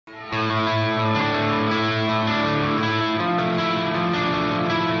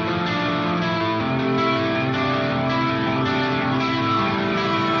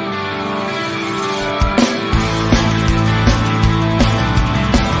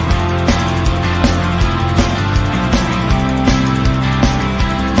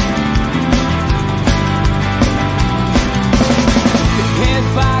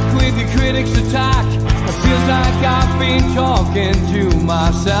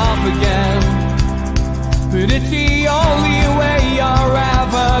off again. But it's the only way you're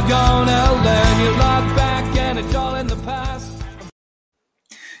ever gonna learn. You look back and it's all in the past.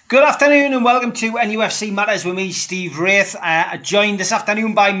 Good afternoon and welcome to NUFC Matters with me, Steve Wraith. Joined this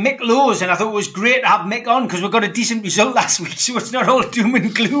afternoon by Mick Lowes, and I thought it was great to have Mick on because we got a decent result last week, so it's not all doom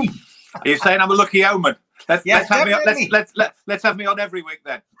and gloom. Are you saying I'm a lucky omen? Let's have me on every week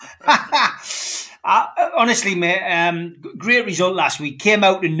then. Honestly, mate, great result last week. Came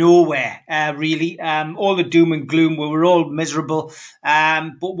out of nowhere, really. All the doom and gloom, we were all miserable.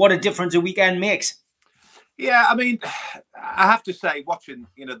 But what a difference a weekend makes. Yeah, I mean, I have to say, watching,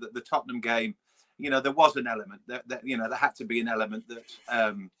 the Tottenham game, there was an element that there had to be an element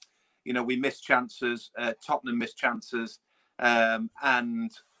that, we missed chances, Tottenham missed chances,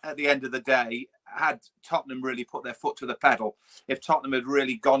 and at the end of the day, had Tottenham really put their foot to the pedal, if Tottenham had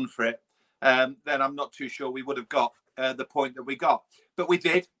really gone for it, then I'm not too sure we would have got the point that we got. But we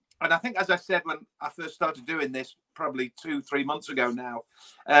did. And I think, as I said, when I first started doing this, probably 2-3 months ago now,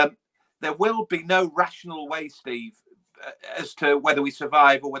 there will be no rational way, Steve, as to whether we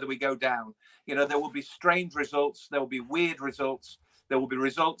survive or whether we go down. There will be strange results. There will be weird results. There will be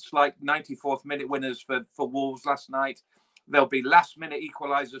results like 94th minute winners for Wolves last night. There'll be last-minute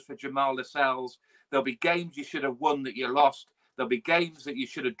equalisers for Jamal Lascelles. There'll be games you should have won that you lost. There'll be games that you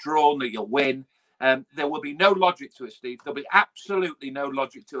should have drawn that you'll win. There will be no logic to it, Steve. There'll be absolutely no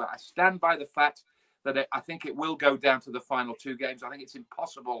logic to it. I stand by the fact that I think it will go down to the final two games. I think it's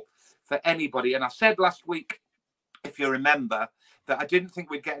impossible for anybody. And I said last week, if you remember, that I didn't think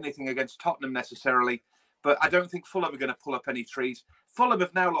we'd get anything against Tottenham necessarily, but I don't think Fulham are going to pull up any trees. Fulham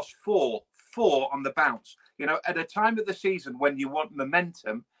have now lost four on the bounce. At a time of the season when you want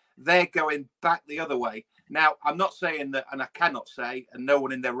momentum, they're going back the other way. Now, I'm not saying that, and I cannot say, and no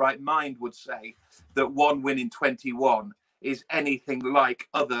one in their right mind would say, that one win in 21 is anything like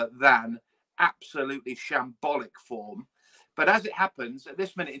other than absolutely shambolic form. But as it happens, at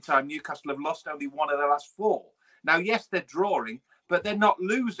this minute in time, Newcastle have lost only one of their last four. Now, yes, they're drawing, but they're not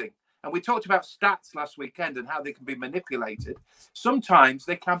losing. And we talked about stats last weekend and how they can be manipulated. Sometimes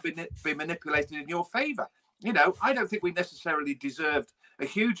they can be manipulated in your favour. I don't think we necessarily deserved a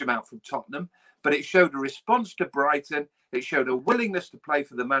huge amount from Tottenham, but it showed a response to Brighton. It showed a willingness to play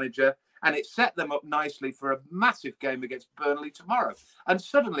for the manager, and it set them up nicely for a massive game against Burnley tomorrow. And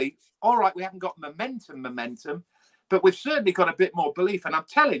suddenly, all right, we haven't got momentum, but we've certainly got a bit more belief. And I'm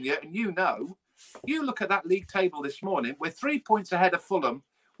telling you, and you look at that league table this morning, we're 3 points ahead of Fulham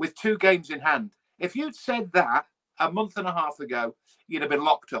with 2 games in hand. If you'd said that a month and a half ago, you'd have been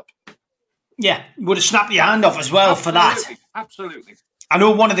locked up. Yeah, would have snapped your hand off as well for that. Absolutely. I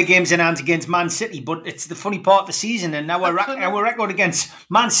know one of the games in hand against Man City, but it's the funny part of the season, and now our record against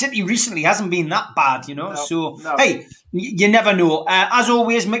Man City recently hasn't been that bad, No. Hey, you never know. As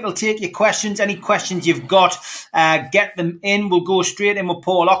always, Mick will take your questions. Any questions you've got, get them in. We'll go straight in with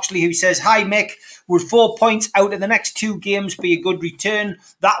Paul Oxley, who says, "Hi, Mick. Would 4 points out of the next 2 games be a good return?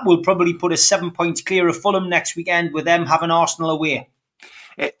 That will probably put us 7 points clear of Fulham next weekend, with them having Arsenal away."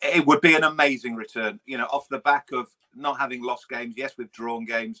 It would be an amazing return, off the back of not having lost games. Yes, we've drawn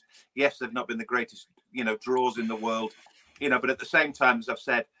games. Yes, they've not been the greatest, draws in the world, but at the same time, as I've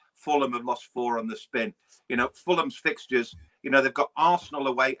said, Fulham have lost 4 on the spin. Fulham's fixtures, they've got Arsenal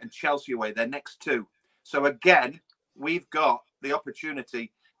away and Chelsea away, their next 2. So again, we've got the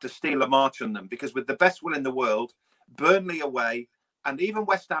opportunity to steal a march on them, because with the best will in the world, Burnley away, and even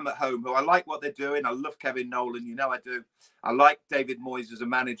West Ham at home, who I like what they're doing. I love Kevin Nolan, I do. I like David Moyes as a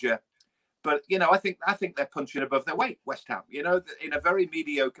manager. But, I think they're punching above their weight, West Ham. In a very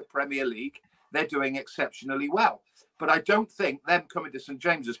mediocre Premier League, they're doing exceptionally well. But I don't think them coming to St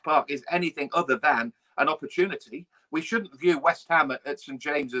James's Park is anything other than an opportunity. We shouldn't view West Ham at St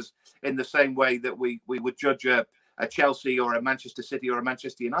James's in the same way that we would judge a Chelsea or a Manchester City or a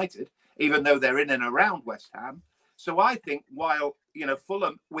Manchester United, even though they're in and around West Ham. So I think while,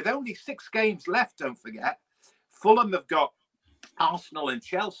 Fulham, with only 6 games left, don't forget, Fulham have got Arsenal and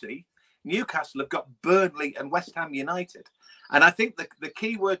Chelsea. Newcastle have got Burnley and West Ham United. And I think the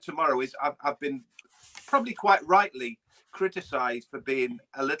key word tomorrow is I've been probably quite rightly criticised for being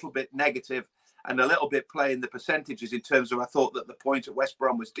a little bit negative and a little bit playing the percentages in terms of I thought that the point at West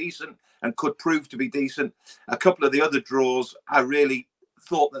Brom was decent and could prove to be decent. A couple of the other draws, I really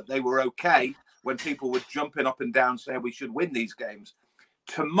thought that they were okay when people were jumping up and down saying we should win these games.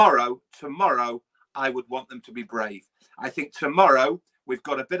 Tomorrow, I would want them to be brave. I think tomorrow we've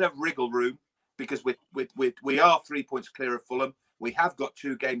got a bit of wriggle room because we are 3 points clear of Fulham. We have got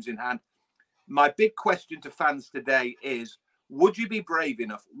 2 games in hand. My big question to fans today is, would you be brave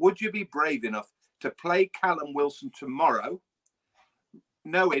enough? Would you be brave enough to play Callum Wilson tomorrow,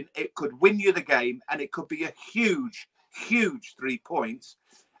 knowing it could win you the game and it could be a huge 3 points.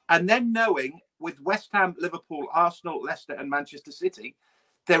 And then knowing with West Ham, Liverpool, Arsenal, Leicester and Manchester City,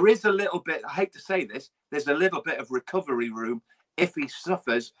 there is a little bit, I hate to say this, there's a little bit of recovery room if he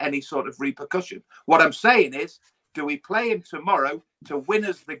suffers any sort of repercussion. What I'm saying is, do we play him tomorrow to win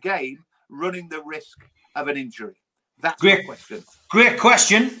us the game, running the risk of an injury? That's the question. Great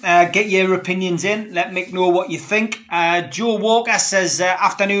question. Get your opinions in. Let Mick know what you think. Joe Walker says,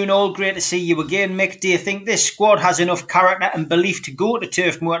 afternoon all. Great to see you again, Mick. Do you think this squad has enough character and belief to go to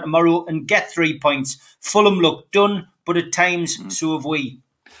Turf Moor tomorrow and get 3 points? Fulham look done, but at times so have we.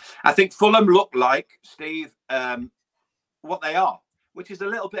 I think Fulham look like, Steve, what they are, which is a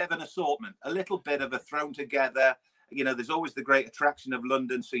little bit of an assortment, a little bit of a thrown together. You know, there's always the great attraction of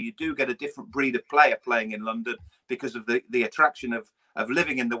London, so you do get a different breed of player playing in London because of the attraction of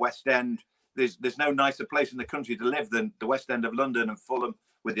living in the West End. There's no nicer place in the country to live than the West End of London and Fulham,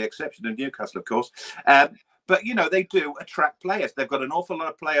 with the exception of Newcastle, of course. But, you know, they do attract players. They've got an awful lot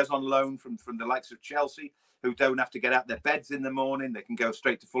of players on loan from the likes of Chelsea who don't have to get out their beds in the morning. They can go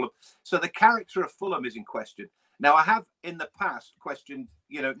straight to Fulham. So the character of Fulham is in question. Now, I have in the past questioned,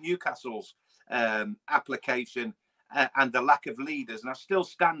 you know, Newcastle's application and the lack of leaders. And I still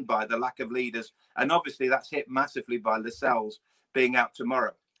stand by the lack of leaders. And obviously that's hit massively by Lascelles being out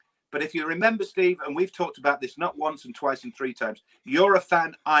tomorrow. But if you remember, Steve, and we've talked about this not once and twice and 3 times, you're a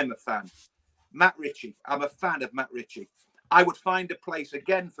fan, I'm a fan. Matt Ritchie, I'm a fan of Matt Ritchie. I would find a place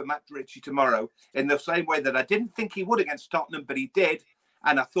again for Matt Ritchie tomorrow in the same way that I didn't think he would against Tottenham, but he did.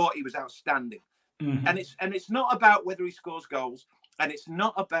 And I thought he was outstanding. Mm-hmm. And it's not about whether he scores goals. And it's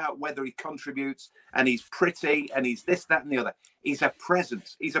not about whether he contributes and he's pretty and he's this, that, and the other. He's a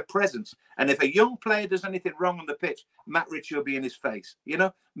presence. He's a presence. And if a young player does anything wrong on the pitch, Matt Ritchie will be in his face. You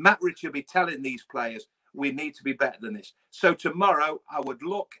know, Matt Ritchie will be telling these players, we need to be better than this. So tomorrow, I would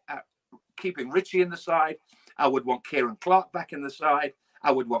look at keeping Ritchie in the side. I would want Kieran Clark back in the side.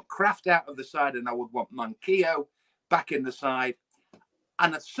 I would want Kraft out of the side. And I would want Manquillo back in the side.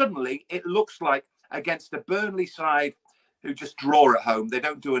 And suddenly, it looks like against a Burnley side who just draw at home. They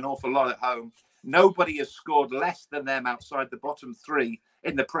don't do an awful lot at home. Nobody has scored less than them outside the bottom 3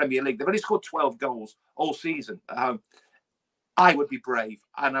 in the Premier League. They've only scored 12 goals all season at home. I would be brave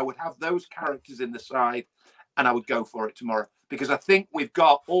and I would have those characters in the side and I would go for it tomorrow because I think we've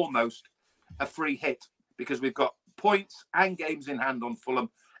got almost a free hit because we've got points and games in hand on Fulham.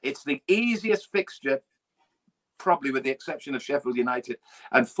 It's the easiest fixture, probably with the exception of Sheffield United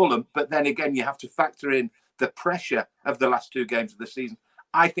and Fulham. But then again, you have to factor in the pressure of the last 2 games of the season.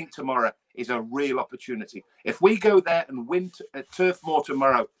 I think tomorrow is a real opportunity. If we go there and win at Turf Moor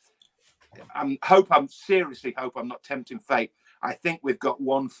tomorrow, I seriously hope I'm not tempting fate. I think we've got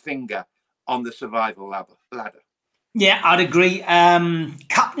one finger on the survival ladder. Yeah, I'd agree.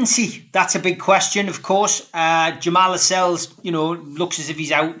 Captaincy, that's a big question, of course. Jamal Lascelles, you know, looks as if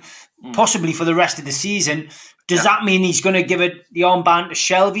he's out possibly for the rest of the season. Does that mean he's going to give it the armband to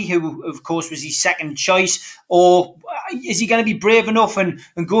Shelvey, who, of course, was his second choice? Or is he going to be brave enough and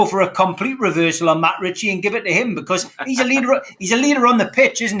go for a complete reversal on Matt Ritchie and give it to him? Because he's a leader on the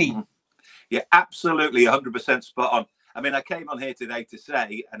pitch, isn't he? Yeah, absolutely, 100% spot on. I mean, I came on here today to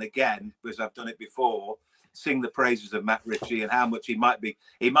say, and again, because I've done it before, sing the praises of Matt Ritchie and how much he might be.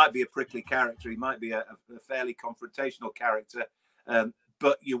 He might be a prickly character. He might be a fairly confrontational character.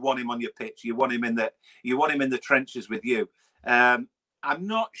 But you want him on your pitch. You want him in the trenches with you. I'm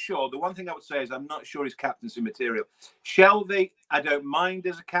not sure. The one thing I would say is I'm not sure he's captaincy material. Shelvey, I don't mind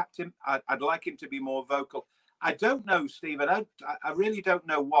as a captain. I'd like him to be more vocal. I don't know, Stephen. I really don't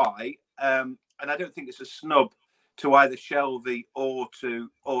know why. And I don't think it's a snub to either Shelvey or to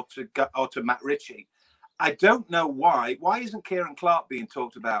Matt Ritchie. I don't know why. Why isn't Kieran Clark being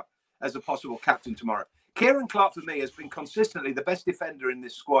talked about as a possible captain tomorrow? Kieran Clark, for me, has been consistently the best defender in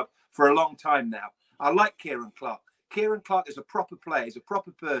this squad for a long time now. I like Kieran Clark. Kieran Clark is a proper player. He's a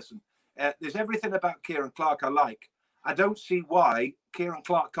proper person. There's everything about Kieran Clark I like. I don't see why Kieran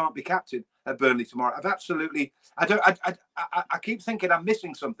Clark can't be captain at Burnley tomorrow. I keep thinking I'm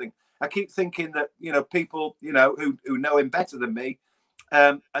missing something. I keep thinking that, you know, people, you know, who know him better than me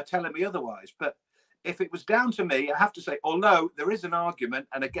are telling me otherwise. But if it was down to me, I have to say, although there is an argument,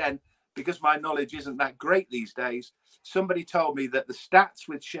 and again, because my knowledge isn't that great these days, somebody told me that the stats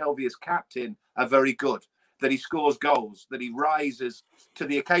with Shelvey as captain are very good, that he scores goals, that he rises to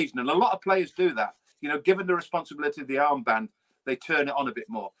the occasion. And a lot of players do that. You know, given the responsibility of the armband, they turn it on a bit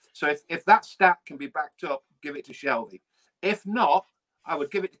more. So if that stat can be backed up, give it to Shelvey. If not, I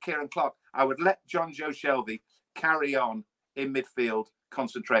would give it to Kieran Clark. I would let John Joe Shelvey carry on in midfield,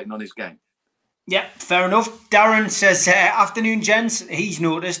 concentrating on his game. Yeah, fair enough. Darren says, afternoon, gents. He's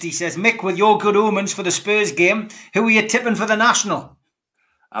noticed. He says, Mick, with your good omens for the Spurs game, who are you tipping for the National?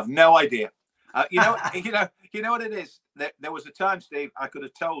 I've no idea. You know what it is? There was a time, Steve, I could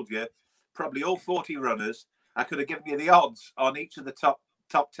have told you probably all 40 runners. I could have given you the odds on each of the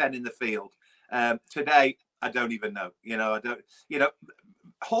top 10 in the field. Today, I don't even know.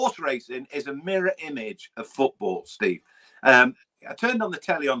 Horse racing is a mirror image of football, Steve. I turned on the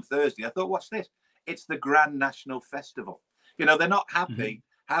telly on Thursday. I thought, what's this? It's the Grand National Festival. They're not happy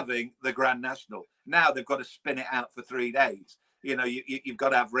having the Grand National. Now they've got to spin it out for 3 days. You've got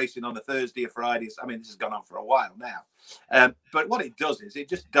to have racing on a Thursday or Friday. I mean, this has gone on for a while now. But what it does is it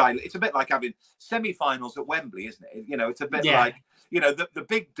just dilates. It's a bit like having semi-finals at Wembley, isn't it? It's a bit like, the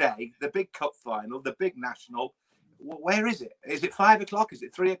big day, the big cup final, the big national. Where is it? Is it 5 o'clock? Is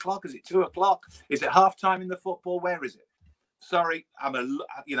it 3 o'clock? Is it 2 o'clock? Is it half time in the football? Where is it? Sorry,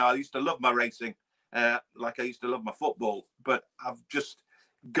 I used to love my racing like I used to love my football, but I've just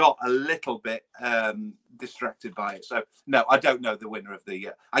got a little bit distracted by it. So no, I don't know the winner of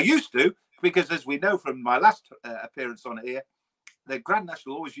the I used to, because as we know from my last appearance on here, the Grand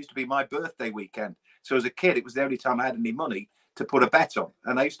National always used to be my birthday weekend. So as a kid, it was the only time I had any money to put a bet on,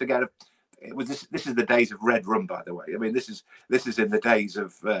 and I used to get this is the days of red rum, by the way. I mean, this is in the days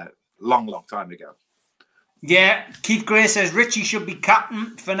of long time ago. Yeah, Keith Gray says Richie should be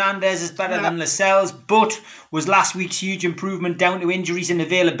captain. Fernandez is better than Lascelles, but was last week's huge improvement down to injuries and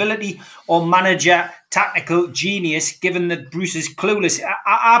availability, or manager tactical genius, given that Bruce is clueless?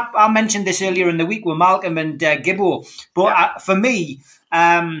 I mentioned this earlier in the week with Malcolm and Gibbo, but for me,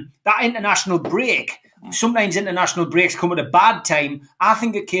 that international break, sometimes international breaks come at a bad time. I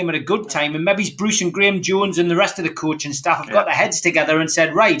think it came at a good time, and maybe Bruce and Graham Jones and the rest of the coaching staff have got their heads together and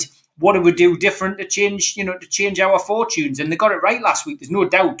said, right, what do we do different to change our fortunes? And they got it right last week. There's no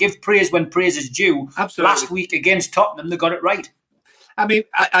doubt. Give praise when praise is due. Absolutely. Last week against Tottenham, they got it right. I mean,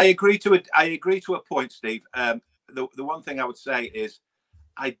 I agree to it. I agree to a point, Steve. The one thing I would say is,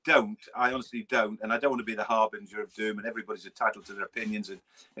 I honestly don't, and I don't want to be the harbinger of doom. And everybody's entitled to their opinions, and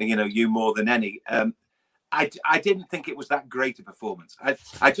you more than any. I didn't think it was that great a performance.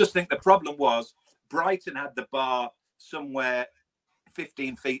 I just think the problem was Brighton had the bar somewhere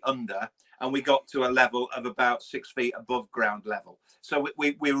 15 feet under, and we got to a level of about 6 feet above ground level. So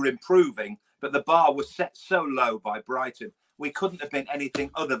we were improving, but the bar was set so low by Brighton, we couldn't have been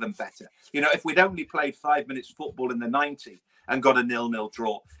anything other than better. If we'd only played 5 minutes football in the 90 and got a 0-0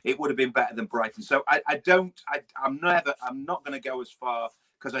 draw, it would have been better than Brighton. So I'm not going to go as far,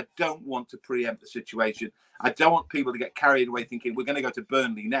 because I don't want to preempt the situation. I don't want people to get carried away thinking we're going to go to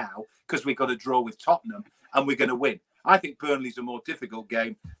Burnley now because we've got a draw with Tottenham and we're going to win. I think Burnley's a more difficult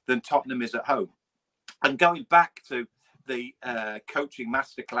game than Tottenham is at home. And going back to the coaching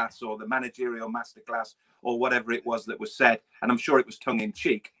masterclass or the managerial masterclass or whatever it was that was said, and I'm sure it was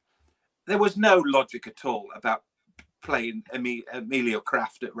tongue-in-cheek, there was no logic at all about playing Emilio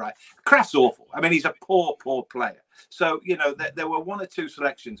Kraft at right. Kraft's awful. I mean, he's a poor player. So, there were one or two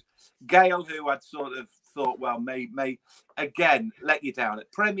selections. Gale, who I'd sort of thought, well, may again let you down.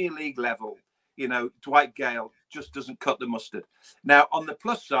 At Premier League level, Dwight Gale just doesn't cut the mustard. Now, on the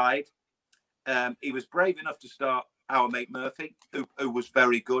plus side, he was brave enough to start our mate Murphy, who was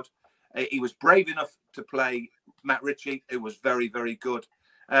very good. He was brave enough to play Matt Ritchie, who was very, very good.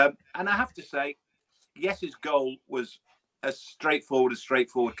 And I have to say, yes, his goal was as straightforward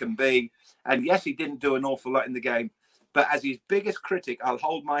can be. And yes, he didn't do an awful lot in the game. But as his biggest critic, I'll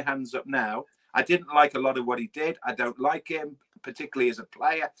hold my hands up now. I didn't like a lot of what he did. I don't like him, particularly as a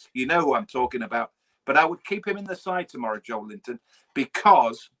player. You know who I'm talking about. But I would keep him in the side tomorrow, Joelinton,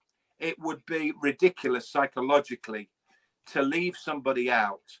 because it would be ridiculous psychologically to leave somebody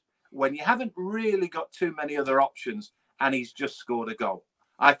out when you haven't really got too many other options and he's just scored a goal.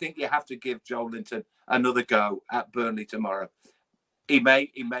 I think you have to give Joelinton another go at Burnley tomorrow. He may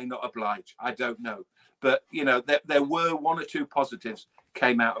not oblige. I don't know. But, there were one or two positives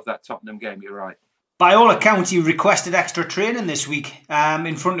came out of that Tottenham game. You're right. By all accounts, he requested extra training this week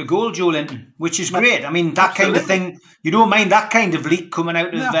in front of goal, Joelinton, which is great. I mean, that kind of thing, you don't mind that kind of leak coming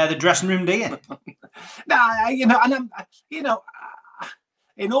out of the dressing room, do you? And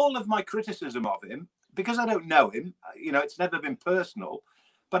in all of my criticism of him, because I don't know him, it's never been personal.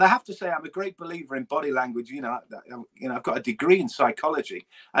 But I have to say, I'm a great believer in body language. I've got a degree in psychology,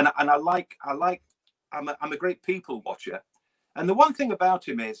 and I'm a great people watcher. And the one thing about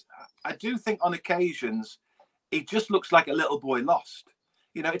him is, I do think on occasions he just looks like a little boy lost.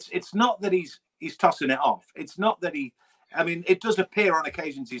 It's not that he's tossing it off. It's not that it does appear on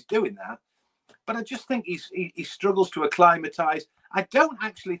occasions he's doing that, but I just think he struggles to acclimatise. I don't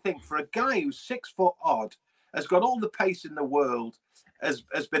actually think for a guy who's 6 foot odd, has got all the pace in the world, has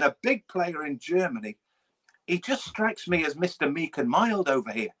been a big player in Germany, he just strikes me as Mr. Meek and Mild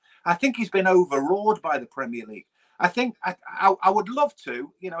over here. I think he's been overawed by the Premier League. I think I would love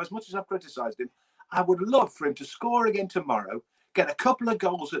to, you know, as much as I've criticised him, I would love for him to score again tomorrow, get a couple of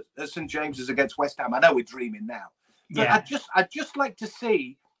goals at St James's against West Ham. I know we're dreaming now, but yeah. I'd just like to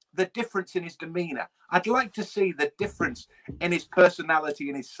see the difference in his demeanour. I'd like to see the difference in his personality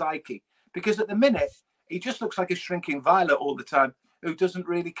and his psyche, because at the minute he just looks like a shrinking violet all the time who doesn't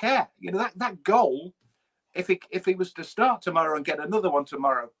really care. You know, that goal, if he was to start tomorrow and get another one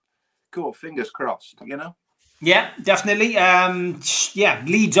tomorrow, cool, fingers crossed, you know. Yeah, definitely.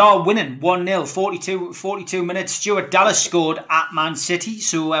 Leeds are winning 1-0, 42 minutes. Stuart Dallas scored at Man City.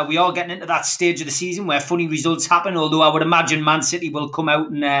 So we are getting into that stage of the season where funny results happen, although I would imagine Man City will come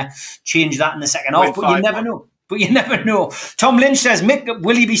out and change that in the second half. But you never know. But you never know. Tom Lynch says, Mick,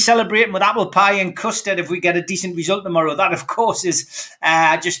 will he be celebrating with apple pie and custard if we get a decent result tomorrow? That, of course, is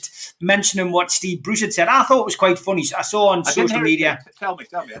just mentioning what Steve Bruce had said. I thought it was quite funny. I saw on social media. Tell me.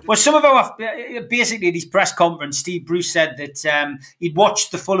 Well, some of our, basically at his press conference, Steve Bruce said that he'd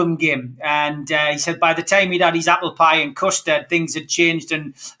watched the Fulham game, and he said by the time he'd had his apple pie and custard, things had changed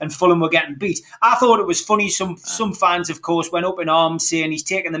and Fulham were getting beat. I thought it was funny. Some fans, of course, went up in arms saying he's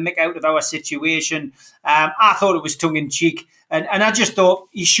taking the mick out of our situation. I thought it was tongue in cheek, and I just thought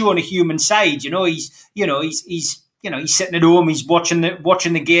he's showing a human side. He's sitting at home, he's watching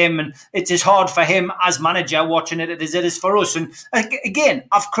the game, and it's as hard for him as manager watching it as it is for us. And again,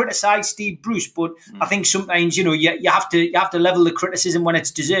 I've criticised Steve Bruce, but I think sometimes you have to level the criticism when it's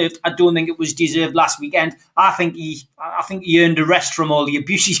deserved. I don't think it was deserved last weekend. I think he earned a rest from all the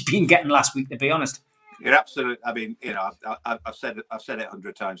abuse he's been getting last week, to be honest. You're absolutely. I mean, I've said it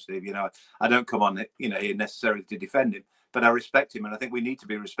 100 times, Steve. I don't come on, here necessarily to defend him, but I respect him, and I think we need to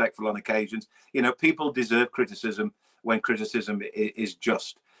be respectful on occasions. People deserve criticism when criticism is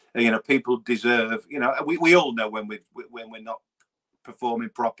just. People deserve. We all know when we're not performing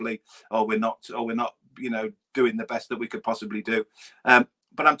properly, or we're not, doing the best that we could possibly do. But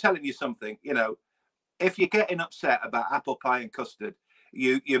I'm telling you something. If you're getting upset about apple pie and custard,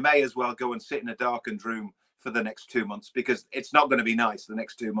 you may as well go and sit in a darkened room for the next 2 months, because it's not going to be nice the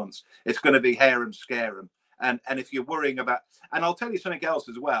next 2 months. It's going to be harem scarum. And if you're worrying about, and I'll tell you something else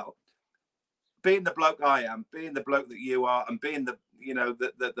as well, being the bloke I am, being the bloke that you are, and being the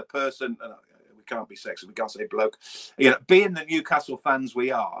person, we can't be sexist, we can't say bloke, being the Newcastle fans we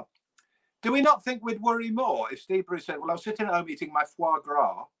are, do we not think we'd worry more if Steve Bruce said, well, I was sitting at home eating my foie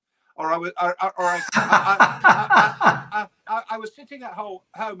gras, or I was sitting at home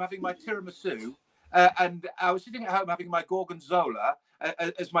having my tiramisu, and I was sitting at home having my gorgonzola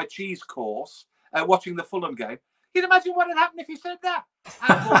as my cheese course, watching the Fulham game. You'd imagine what had happened if he said that.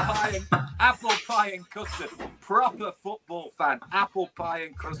 Apple pie and custard. Proper football fan. Apple pie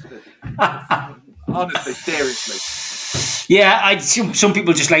and custard. Honestly, seriously. Yeah, some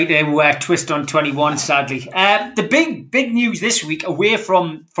people just like to twist on 21, sadly. The big news this week, away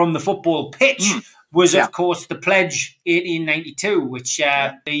from the football pitch, was, of course, the Pledge 1892, which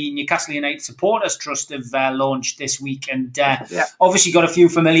the Newcastle United Supporters Trust have launched this week. And obviously got a few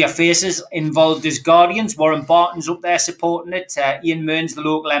familiar faces involved as guardians. Warren Barton's up there supporting it. Ian Mearns, the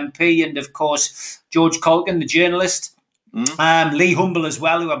local MP. And, of course, George Colkin, the journalist. Lee Humble as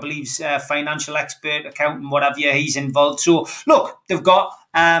well, who I believe's financial expert, accountant, whatever. He's involved. So, look, they've got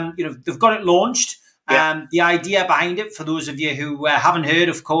it launched. The idea behind it, for those of you who haven't heard,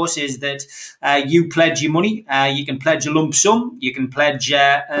 of course, is that you pledge your money. You can pledge a lump sum. You can pledge,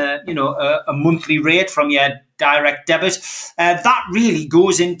 a monthly rate from your direct debit. That really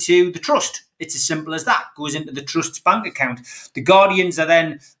goes into the trust. It's as simple as that. Goes into the trust's bank account. The guardians are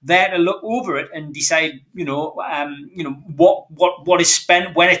then there to look over it and decide, what is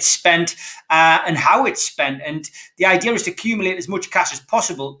spent, when it's spent, and how it's spent. And the idea is to accumulate as much cash as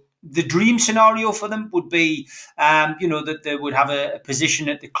possible. The dream scenario for them would be, that they would have a position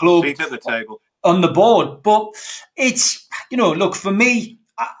at the club, seat at the table, on the board. But it's, look, for me,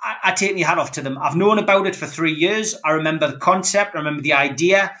 I take my hat off to them. I've known about it for 3 years. I remember the concept. I remember the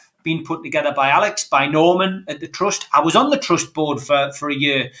idea being put together by Alex, by Norman at the Trust. I was on the Trust board for a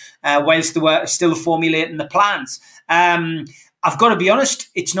year whilst they were still formulating the plans. I've got to be honest,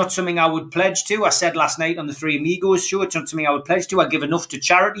 it's not something I would pledge to. I said last night on the Three Amigos show, it's not something I would pledge to. I give enough to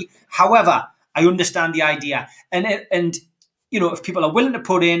charity. However, I understand the idea. And if people are willing to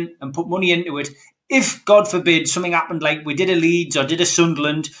put money into it, if, God forbid, something happened like we did a Leeds or did a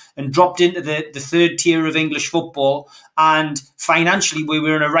Sunderland and dropped into the third tier of English football, and financially we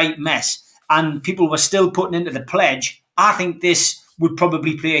were in a right mess and people were still putting into the pledge, I think this would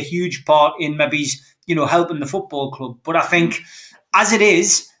probably play a huge part in maybe, helping the football club. But I think as it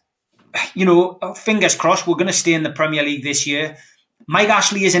is, fingers crossed, we're going to stay in the Premier League this year. Mike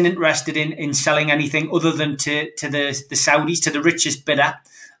Ashley isn't interested in selling anything other than to the Saudis, to the richest bidder.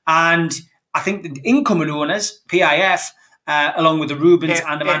 And I think the incoming owners, PIF, along with the Rubens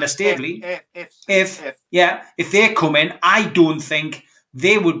and Amanda Staveley, if they come in, I don't think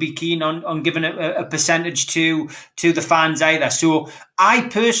they would be keen on giving a percentage to the fans either. So I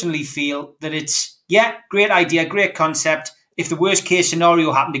personally feel that it's, great idea, great concept. If the worst case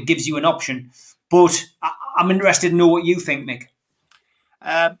scenario happened, it gives you an option. But I'm interested to know what you think, Nick.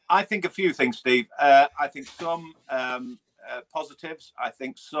 I think a few things, Steve. I think some positives. I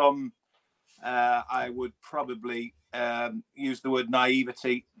think some, I would probably use the word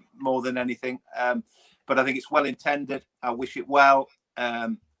naivety more than anything. But I think it's well intended. I wish it well. I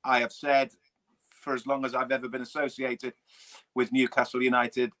have said for as long as I've ever been associated with Newcastle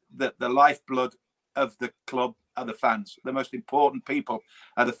United that the lifeblood of the club are the fans. The most important people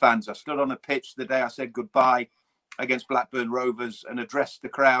are the fans. I stood on a pitch the day I said goodbye against Blackburn Rovers and addressed the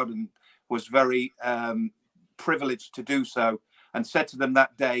crowd, and was very privileged to do so, and said to them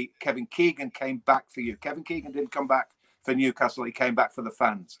that day, Kevin Keegan came back for you. Kevin Keegan didn't come back for Newcastle. He came back for the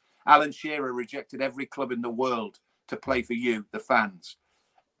fans. Alan Shearer rejected every club in the world to play for you, the fans.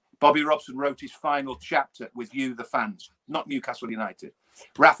 Bobby Robson wrote his final chapter with you, the fans, not Newcastle United.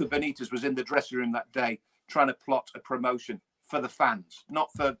 Rafa Benitez was in the dressing room that day trying to plot a promotion for the fans,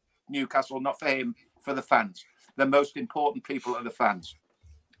 not for Newcastle, not for him, for the fans. The most important people are the fans.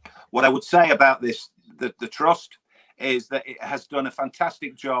 What I would say about this, the trust, is that it has done a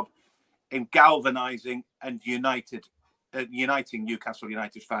fantastic job in galvanizing and uniting Newcastle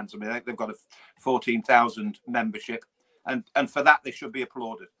United fans. I mean, they've got a 14,000 membership, and for that they should be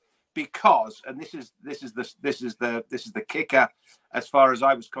applauded. Because, and this is the kicker, as far as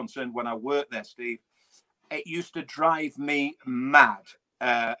I was concerned when I worked there, Steve, it used to drive me mad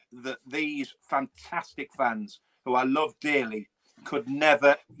that these fantastic fans, who I love dearly, could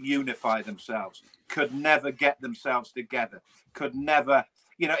never unify themselves, could never get themselves together, could never,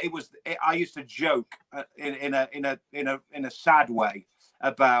 I used to joke in a sad way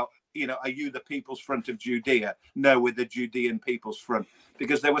about, are you the People's Front of Judea? No, we're the Judean People's Front,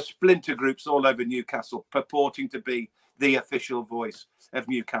 because there were splinter groups all over Newcastle purporting to be the official voice of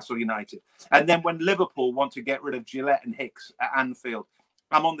Newcastle United. And then when Liverpool want to get rid of Gillette and Hicks at Anfield,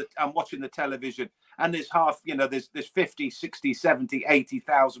 I'm watching the television, and there's there's 50, 60, 70,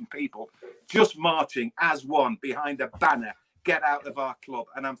 80,000 people just marching as one behind a banner, get out of our club.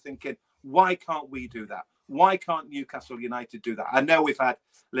 And I'm thinking, why can't we do that? Why can't Newcastle United do that? I know we've had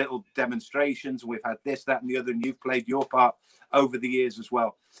little demonstrations, we've had this, that, and the other, and you've played your part over the years as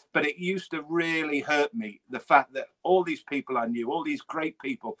well. But it used to really hurt me, the fact that all these people I knew, all these great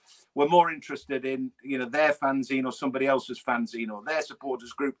people, were more interested in, their fanzine or somebody else's fanzine or their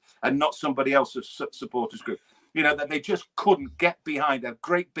supporters group, and not somebody else's supporters group. That they just couldn't get behind a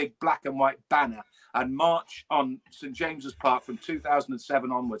great big black and white banner and march on St. James's Park from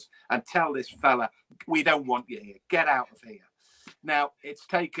 2007 onwards and tell this fella, we don't want you here, get out of here. Now, it's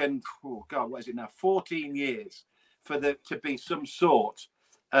taken, 14 years for there to be some sort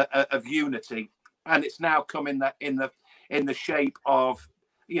of unity, and it's now come in the shape of,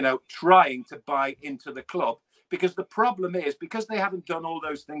 trying to buy into the club, because the problem is, because they haven't done all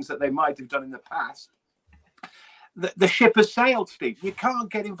those things that they might have done in the past, the ship has sailed, Steve. You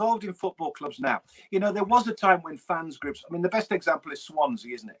can't get involved in football clubs now. There was a time when fans groups, the best example is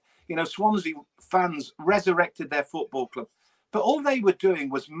Swansea, isn't it? Swansea fans resurrected their football club, but all they were doing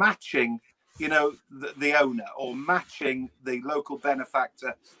was matching, the owner, or matching the local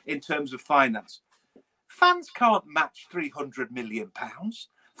benefactor in terms of finance. Fans can't match £300 million.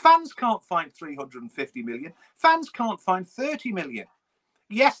 Fans can't find 350 million. Fans can't find 30 million.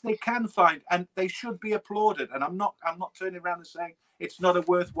 Yes, they can find, and they should be applauded. And I'm not turning around and saying it's not a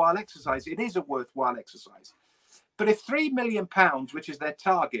worthwhile exercise. It is a worthwhile exercise. But if £3 million, which is their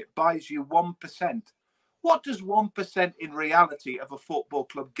target, buys you 1%, what does 1% in reality of a football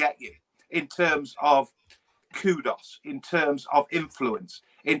club get you in terms of kudos, in terms of influence,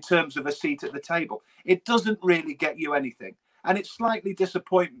 in terms of a seat at the table? It doesn't really get you anything. And it slightly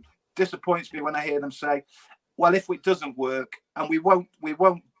disappoints me when I hear them say, well, if it doesn't work, and we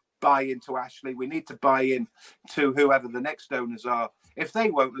won't buy into Ashley, we need to buy in to whoever the next owners are. If they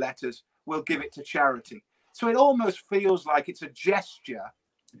won't let us, we'll give it to charity. So it almost feels like it's a gesture,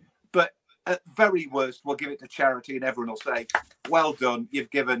 but at very worst, we'll give it to charity, and everyone will say, well done, you've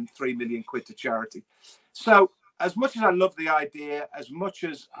given £3 million to charity. So as much as I love the idea, as much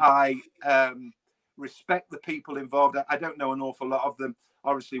as I respect the people involved. I don't know an awful lot of them.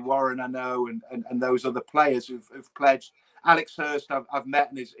 Obviously, Warren I know, and those other players who've pledged. Alex Hurst I've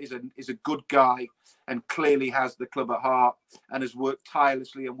met and is a good guy and clearly has the club at heart and has worked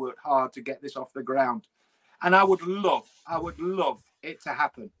tirelessly and worked hard to get this off the ground. And I would love it to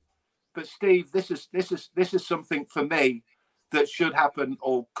happen. But Steve, this is something for me that should happen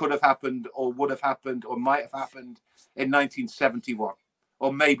or could have happened or would have happened or might have happened in 1971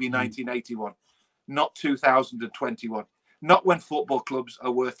 or maybe 1981, not 2021. Not when football clubs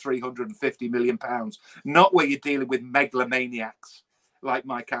are worth £350 million. Not where you're dealing with megalomaniacs like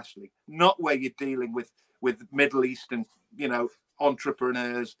Mike Ashley. Not where you're dealing with Middle Eastern,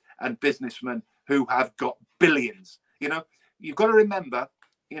 entrepreneurs and businessmen who have got billions. You've got to remember,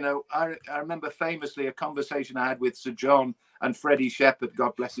 I remember famously a conversation I had with Sir John and Freddie Shepherd,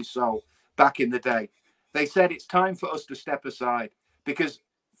 God bless his soul, back in the day. They said it's time for us to step aside because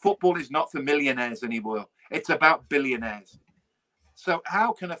football is not for millionaires anymore. It's about billionaires. So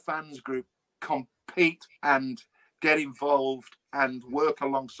how can a fans group compete and get involved and work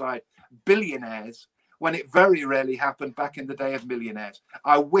alongside billionaires when it very rarely happened back in the day of millionaires?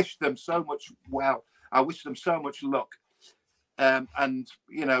 I wish them so much well. I wish them so much luck. And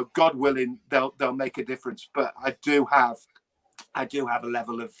God willing, they'll make a difference. But I do have a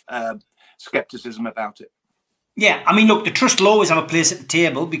level of skepticism about it. Yeah, I mean, look, the Trust will always have a place at the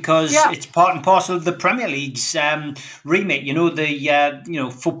table because it's part and parcel of the Premier League's remit.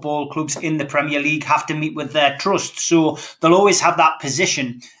 The football clubs in the Premier League have to meet with their Trust, so they'll always have that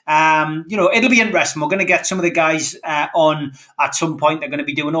position. It'll be interesting. We're going to get some of the guys on at some point. They're going to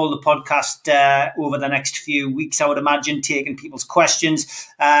be doing all the podcast over the next few weeks, I would imagine, taking people's questions.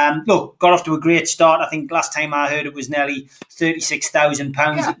 Got off to a great start. I think last time I heard it was nearly £36,000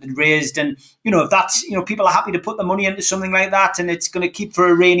 that they'd raised, and if that's people are happy to put the money into something like that, and it's going to keep for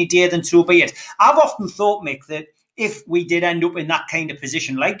a rainy day, then so be it. I've often thought, Mick, that if we did end up in that kind of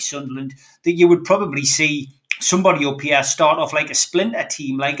position like Sunderland, that you would probably see somebody up here start off like a splinter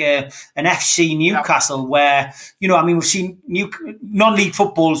team, like an FC Newcastle, where, we've seen non-league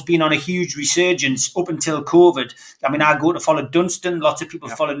football's been on a huge resurgence up until COVID. I mean, I go to follow Dunstan, lots of people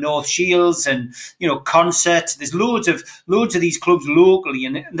follow North Shields and, Concert. There's loads of these clubs locally,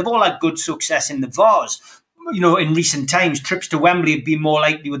 and they've all had good success in the Vars. In recent times, trips to Wembley have been more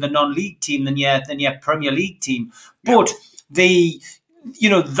likely with a non-league team than your Premier League team. But that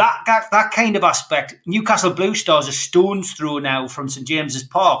kind of aspect, Newcastle Blue Stars are stone's throw now from St James's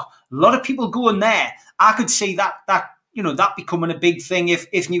Park. A lot of people going there. I could see that becoming a big thing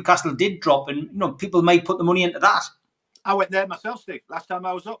if Newcastle did drop, and people might put the money into that. I went there myself, Steve. Last time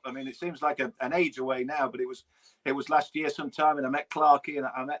I was up. I mean, it seems like an age away now, but it was last year sometime, and I met Clarkey and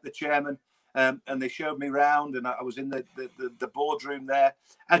I met the chairman. And they showed me round, and I was in the boardroom there,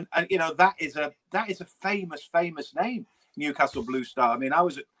 and that is a famous name, Newcastle Blue Star. I mean, I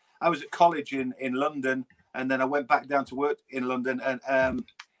was at college in London, and then I went back down to work in London, and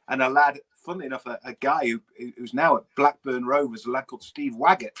a lad, funnily enough, a guy who's now at Blackburn Rovers, a lad called Steve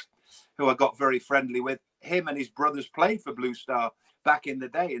Waggett, who I got very friendly with. Him and his brothers played for Blue Star back in the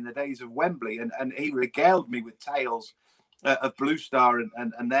days of Wembley, and he regaled me with tales of Blue Star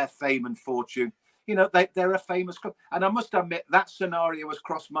and their fame and fortune. They're a famous club, and I must admit that scenario has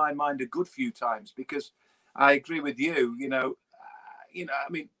crossed my mind a good few times, because I agree with you.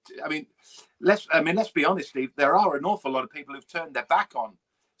 Let's be honest, Steve. There are an awful lot of people who've turned their back on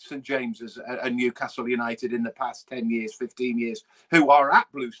St James's and Newcastle United in the past 10 years, 15 years, who are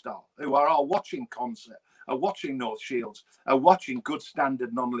at Blue Star, who are watching Concert, are watching North Shields, are watching good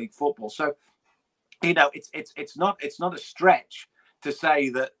standard non-league football. So, it's not a stretch to say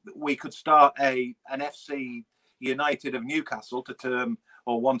that we could start an FC United of Newcastle,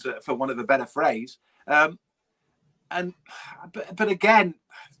 for want of a better phrase. But again,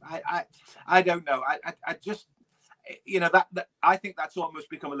 I don't know. I just, that I think that's almost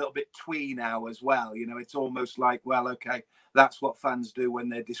become a little bit twee now as well. It's almost like, well, okay, that's what fans do when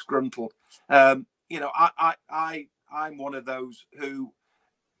they're disgruntled. I'm one of those who,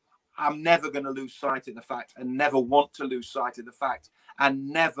 I'm never going to lose sight of the fact, and never want to lose sight of the fact, and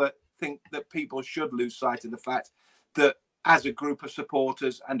never think that people should lose sight of the fact that as a group of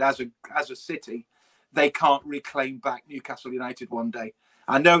supporters and as a city, they can't reclaim back Newcastle United one day.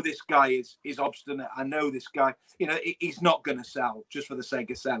 I know this guy is obstinate. I know this guy, he's not going to sell just for the sake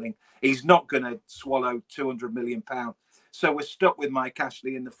of selling. He's not going to swallow £200 million. So we're stuck with Mike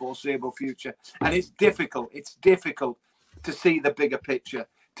Ashley in the foreseeable future. And it's difficult to see the bigger picture,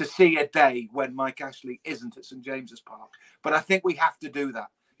 to see a day when Mike Ashley isn't at St James's Park. But I think we have to do that.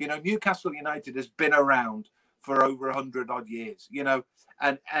 Newcastle United has been around for over 100 odd years, you know,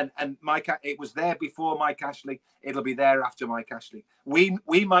 and Mike, it was there before Mike Ashley. It'll be there after Mike Ashley.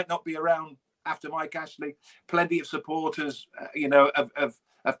 We might not be around after Mike Ashley. Plenty of supporters, you know,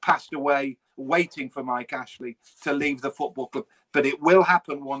 have passed away waiting for Mike Ashley to leave the football club. But it will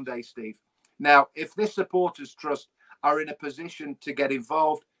happen one day, Steve. Now, if this supporters trust are in a position to get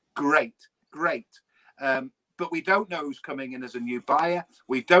involved, great. But we don't know who's coming in as a new buyer.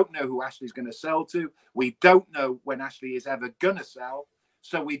 We don't know who Ashley's going to sell to. We don't know when Ashley is ever going to sell.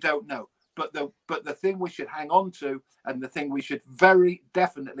 So we don't know. But the thing we should hang on to, and the thing we should very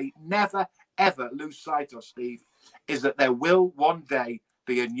definitely never, ever lose sight of, Steve, is that there will one day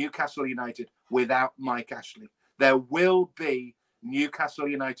be a Newcastle United without Mike Ashley. There will be Newcastle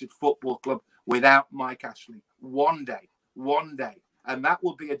United Football Club without Mike Ashley. One day. And that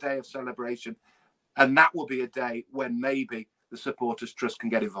will be a day of celebration. And that will be a day when maybe the Supporters Trust can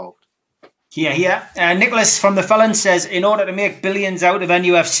get involved. Yeah. Nicholas from the Felon says, in order to make billions out of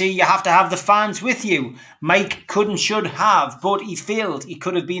NUFC, you have to have the fans with you. Mike could and should have, but he failed. He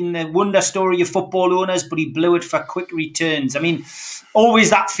could have been the wonder story of football owners, but he blew it for quick returns. I mean, always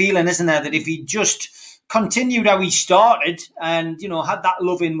that feeling, isn't there, that if he just continued how he started and, you know, had that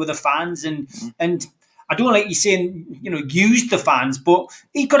love in with the fans and I don't like you saying, you know, used the fans, but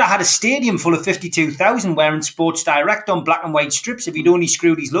he could have had a stadium full of 52,000 wearing Sports Direct on black and white strips if he'd only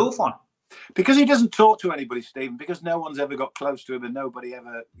screwed his loaf on. Because he doesn't talk to anybody, Stephen, because no one's ever got close to him and nobody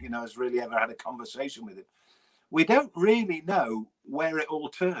ever, you know, has really ever had a conversation with him. We don't really know where it all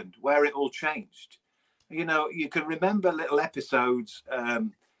turned, where it all changed. You know, you can remember little episodes.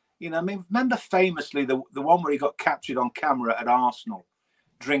 You know, I mean, remember famously the one where he got captured on camera at Arsenal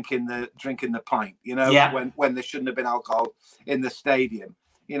drinking the pint, you know, when there shouldn't have been alcohol in the stadium.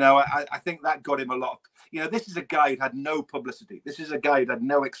 You know, I think that got him a lot. You know, this is a guy who had no publicity. This is a guy who had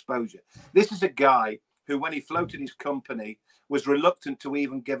no exposure. This is a guy who, when he floated his company, was reluctant to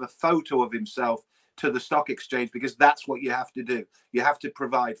even give a photo of himself to the stock exchange, because that's what you have to do. You have to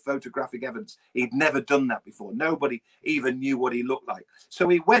provide photographic evidence. He'd never done that before. Nobody even knew what he looked like. So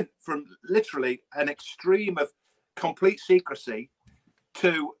he went from literally an extreme of complete secrecy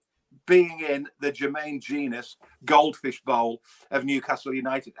to being in the Jermaine Genius goldfish bowl of Newcastle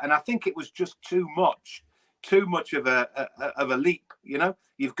United. And I think it was just too much of a leap. You know,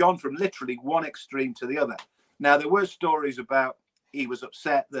 you've gone from literally one extreme to the other. Now, there were stories about he was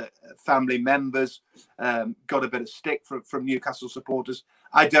upset that family members got a bit of stick from Newcastle supporters.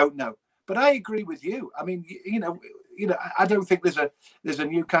 I don't know, but I agree with you. I mean, you know, I don't think there's a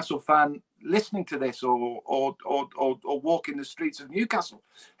Newcastle fan listening to this or walking the streets of Newcastle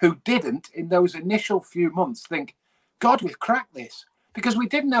who didn't, in those initial few months, think, God, we've cracked this. Because we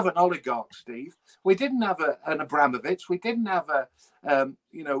didn't have an oligarch, Steve. We didn't have an Abramovich. We didn't have the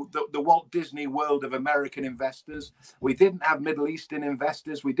Walt Disney World of American investors. We didn't have Middle Eastern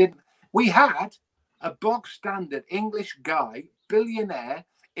investors. We had a bog standard English guy, billionaire,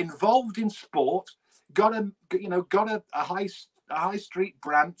 involved in sport, got a high street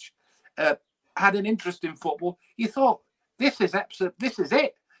branch, had an interest in football. You thought, this is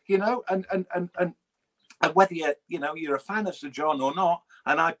it, you know, and whether you're a fan of Sir John or not,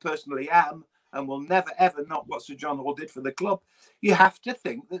 and I personally am, and will never ever not what Sir John Hall did for the club, you have to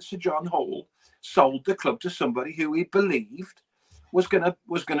think that Sir John Hall sold the club to somebody who he believed was gonna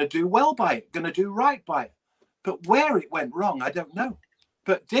do well by it, gonna do right by it. But where it went wrong, I don't know.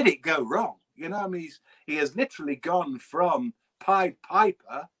 But did it go wrong? You know, I mean, he has literally gone from Pied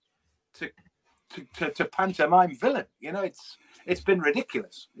Piper to pantomime villain. You know, it's been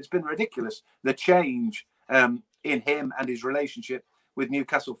ridiculous. It's been ridiculous, the change in him and his relationship with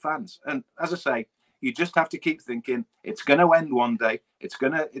Newcastle fans. And as I say, you just have to keep thinking it's going to end one day. It's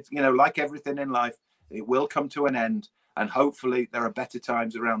you know, like everything in life, it will come to an end. And hopefully there are better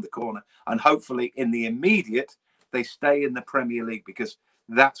times around the corner. And hopefully in the immediate, they stay in the Premier League, because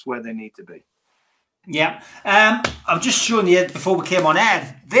that's where they need to be. Yeah. I've just shown you before we came on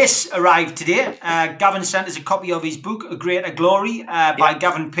air. This arrived today. Gavin sent us a copy of his book, A Greater Glory, by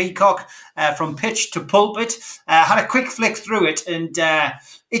Gavin Peacock, From Pitch to Pulpit. Had a quick flick through it, and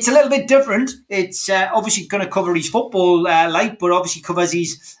it's a little bit different. It's obviously going to cover his football life, but obviously covers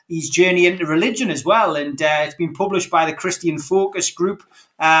his journey into religion as well. And it's been published by the Christian Focus Group.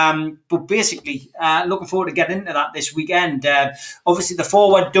 But basically, looking forward to getting into that this weekend. Obviously, the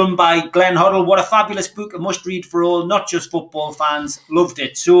foreword done by Glenn Hoddle. What a fabulous book, a must-read for all, not just football fans. Loved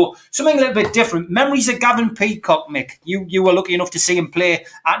it. So, something a little bit different. Memories of Gavin Peacock, Mick. You were lucky enough to see him play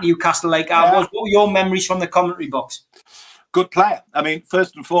at Newcastle like I was. What were your memories from the commentary box? Good player. I mean,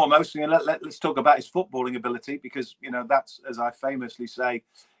 first and foremost, let's talk about his footballing ability, because that's, as I famously say,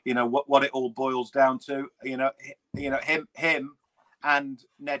 what it all boils down to. Him and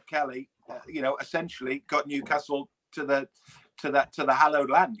Ned Kelly, essentially got Newcastle to the hallowed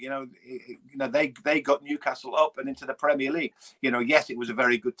land. They got Newcastle up and into the Premier League. Yes, it was a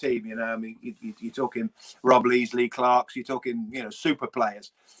very good team. I mean, you're talking Rob Lees, Lee Clarks, you're talking super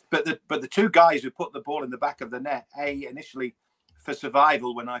players. But the two guys who put the ball in the back of the net, initially for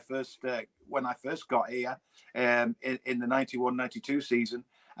survival when I first got here in the 91-92 season,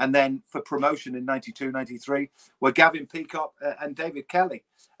 and then for promotion in 92-93, were Gavin Peacock and David Kelly.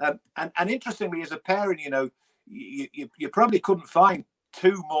 And interestingly, as a pairing, you probably couldn't find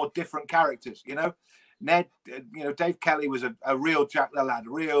two more different characters. Ned, Dave Kelly was a real Jack the Lad,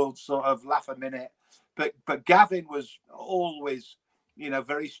 real sort of laugh a minute, but Gavin was always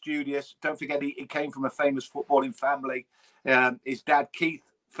very studious. Don't forget, he came from a famous footballing family. His dad, Keith,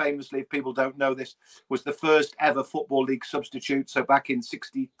 famously, if people don't know this, was the first ever Football League substitute. So back in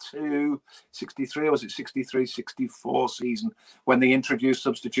 62, 63, or was it 63, 64 season when they introduced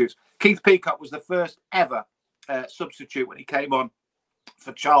substitutes, Keith Peacock was the first ever substitute when he came on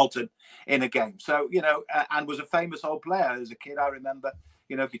for Charlton in a game. So, and was a famous old player. As a kid, I remember,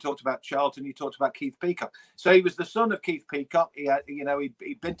 if you talked about Charlton, you talked about Keith Peacock. So he was the son of Keith Peacock. He had,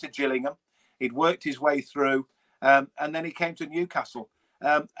 he'd been to Gillingham. He'd worked his way through, and then he came to Newcastle.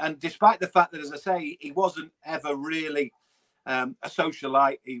 And despite the fact that, as I say, he wasn't ever really a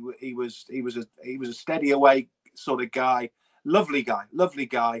socialite, he was a steady away sort of guy, lovely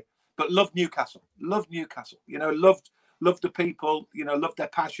guy, but loved Newcastle, loved the people, loved their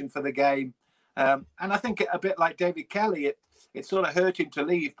passion for the game. And I think a bit like David Kelly, it sort of hurt him to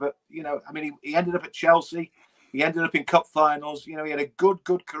leave, but I mean, he ended up at Chelsea, he ended up in cup finals. He had a good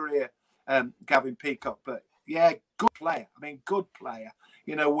career, Gavin Peacock. But yeah, good player. I mean, good player.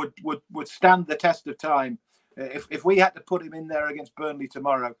 Would stand the test of time. If we had to put him in there against Burnley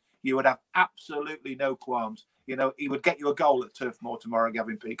tomorrow, you would have absolutely no qualms. He would get you a goal at Turf Moor tomorrow,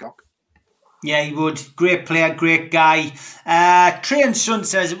 Gavin Peacock. Yeah, he would. Great player, great guy. Trey and Son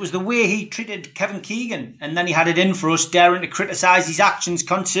says it was the way he treated Kevin Keegan, and then he had it in for us, daring to criticise his actions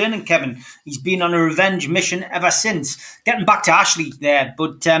concerning Kevin. He's been on a revenge mission ever since. Getting back to Ashley there,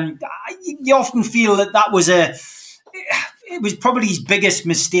 but you often feel that was it was probably his biggest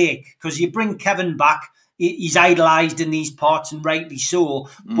mistake, because you bring Kevin back, he's idolised in these parts, and rightly so,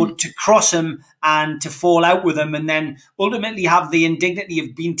 but to cross him and to fall out with him and then ultimately have the indignity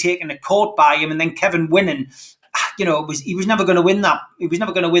of being taken to court by him, and then Kevin winning, he was never going to win that. He was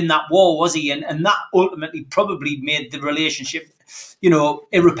never going to win that war, was he? And that ultimately probably made the relationship,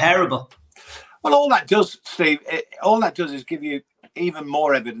 irreparable. Well, all that does, Steve, is give you even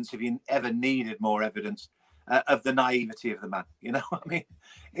more evidence, if you ever needed more evidence, of the naivety of the man. I mean,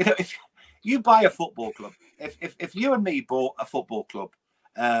 if you buy a football club, if you and me bought a football club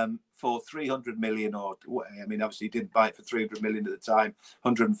for 300 million, or I mean, obviously you didn't buy it for 300 million at the time,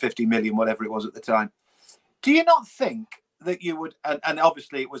 150 million, whatever it was at the time. Do you not think that you would? And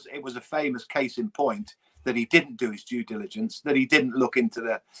obviously it was a famous case in point that he didn't do his due diligence, that he didn't look into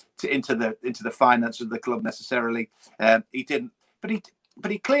the finance of the club necessarily. He didn't, but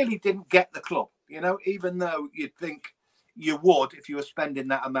he clearly didn't get the club. Even though you'd think you would if you were spending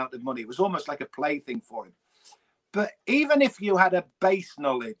that amount of money. It was almost like a plaything for him. But even if you had a base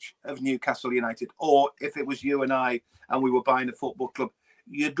knowledge of Newcastle United, or if it was you and I and we were buying a football club,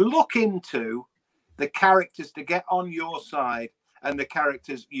 you'd look into the characters to get on your side and the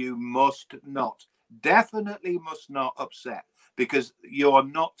characters you definitely must not upset, because you're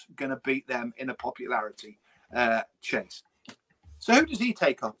not going to beat them in a popularity chase. So who does he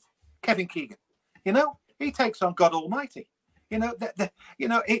take on? Kevin Keegan. He takes on God Almighty.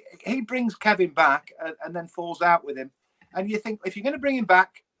 He brings Kevin back and then falls out with him. And you think, if you're going to bring him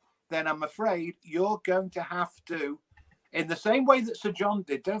back, then I'm afraid you're going to have to, in the same way that Sir John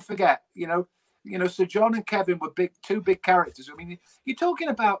did. Don't forget, Sir John and Kevin were two big characters. I mean, you're talking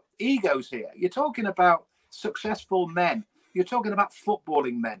about egos here. You're talking about successful men. You're talking about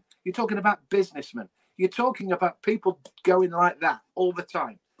footballing men. You're talking about businessmen. You're talking about people going like that all the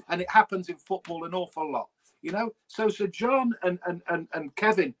time. And it happens in football an awful lot, So Sir John and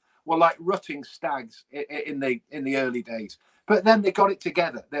Kevin were like rutting stags in the early days. But then they got it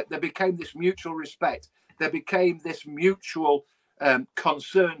together. There became this mutual respect. There became this mutual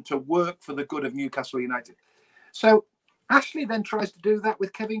concern to work for the good of Newcastle United. So Ashley then tries to do that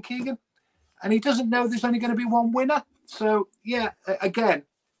with Kevin Keegan, and he doesn't know there's only going to be one winner. So, yeah, again,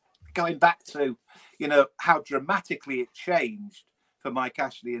 going back to, how dramatically it changed for Mike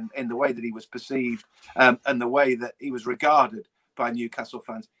Ashley in the way that he was perceived and the way that he was regarded by Newcastle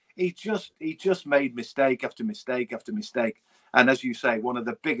fans. He just made mistake after mistake after mistake. And as you say, one of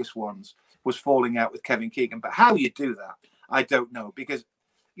the biggest ones was falling out with Kevin Keegan. But how you do that, I don't know. Because,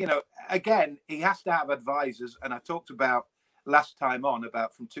 again, he has to have advisors. And I talked about last time on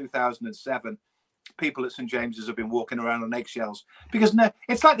about from 2007, people at St. James's have been walking around on eggshells. Because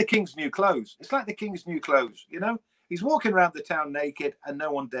it's like the King's new clothes. It's like the King's new clothes, He's walking around the town naked and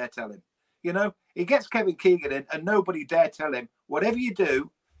no one dare tell him. He gets Kevin Keegan in and nobody dare tell him, whatever you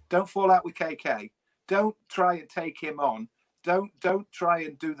do, don't fall out with KK. Don't try and take him on. Don't try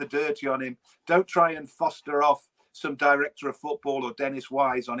and do the dirty on him. Don't try and foster off some director of football or Dennis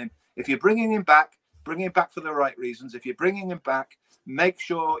Wise on him. If you're bring him back for the right reasons. If you're bringing him back, make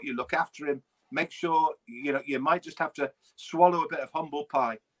sure you look after him. Make sure, you might just have to swallow a bit of humble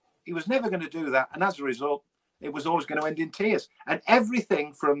pie. He was never going to do that. And as a result, it was always going to end in tears. And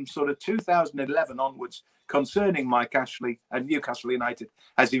everything from sort of 2011 onwards concerning Mike Ashley and Newcastle United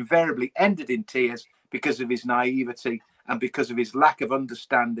has invariably ended in tears because of his naivety and because of his lack of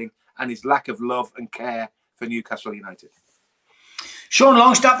understanding and his lack of love and care for Newcastle United. Sean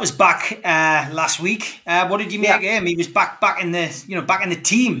Longstaff was back last week. What did you make of him? He was back in the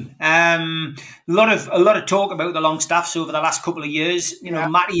team. A lot of talk about the Longstaffs over the last couple of years.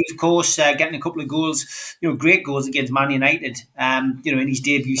 Matty, of course, getting a couple of goals. Great goals against Man United. In his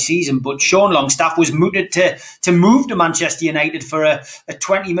debut season. But Sean Longstaff was mooted to move to Manchester United for a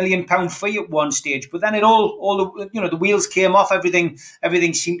 £20 million fee at one stage. But then the wheels came off. Everything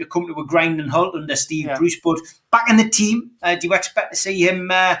seemed to come to a grinding halt under Steve Bruce. But back in the team, do you expect to see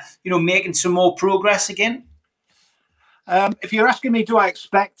him, making some more progress again? If you're asking me, do I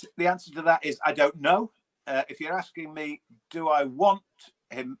expect? The answer to that is I don't know. If you're asking me, do I want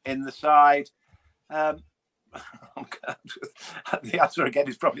him in the side? The answer again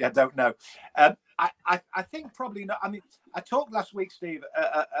is probably I don't know. I think probably not. I mean, I talked last week, Steve,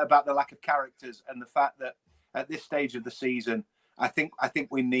 about the lack of characters and the fact that at this stage of the season, I think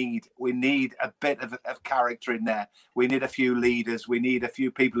we need a bit of character in there. We need a few leaders. We need a few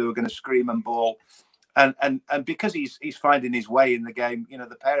people who are going to scream and bawl. And because he's finding his way in the game,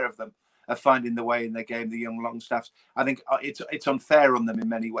 the pair of them are finding the way in the game, the young Longstaffs. I think it's unfair on them in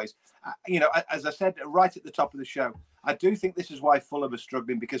many ways. As I said right at the top of the show, I do think this is why Fulham are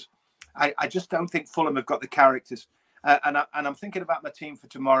struggling, because I just don't think Fulham have got the characters. And I'm thinking about my team for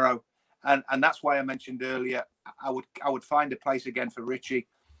tomorrow. And that's why I mentioned earlier, I would find a place again for Richie.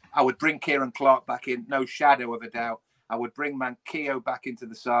 I would bring Kieran Clark back in, no shadow of a doubt. I would bring Manquillo back into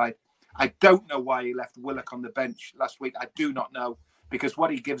the side. I don't know why he left Willock on the bench last week. I do not know, because what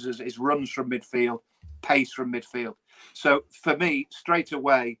he gives us is runs from midfield, pace from midfield. So for me, straight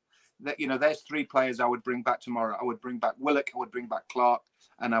away, there's three players I would bring back tomorrow. I would bring back Willock, I would bring back Clark,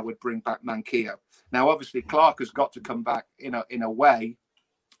 and I would bring back Manquillo. Now, obviously, Clark has got to come back in a way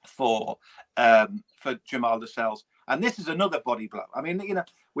for Jamal Lascelles, and this is another body blow. I mean,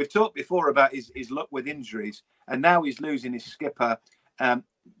 we've talked before about his luck with injuries, and now he's losing his skipper.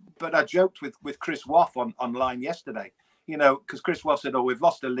 But I joked with Chris Waugh online yesterday, because Chris Waugh said, "Oh, we've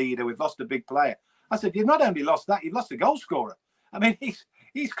lost a leader, we've lost a big player." I said, "You've not only lost that, you've lost a goal scorer." I mean,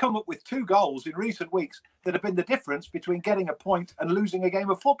 he's come up with 2 goals in recent weeks that have been the difference between getting a point and losing a game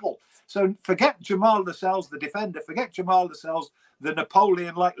of football. So forget Jamal Lascelles, the defender. Forget Jamal Lascelles, the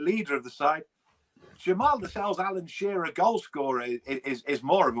Napoleon-like leader of the side. Jamal Lascelles, Alan Shearer, goal scorer is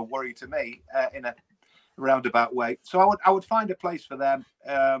more of a worry to me in a roundabout way. So I would find a place for them.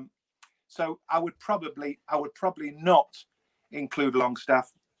 So I would probably not include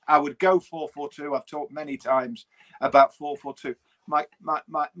Longstaff. I would go 4-4-2. I've talked many times about 4-4-2. My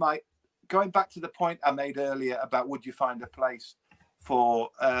going back to the point I made earlier about would you find a place for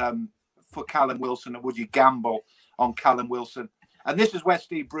Callum Wilson, or would you gamble on Callum Wilson? And this is where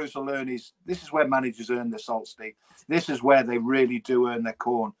Steve Bruce will earn this is where managers earn their salt, Steve. This is where they really do earn their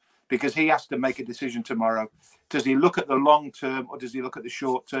corn, because he has to make a decision tomorrow. Does he look at the long term or does he look at the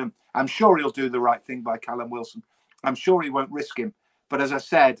short term? I'm sure he'll do the right thing by Callum Wilson. I'm sure he won't risk him. But as I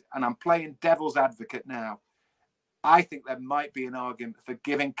said, and I'm playing devil's advocate now, I think there might be an argument for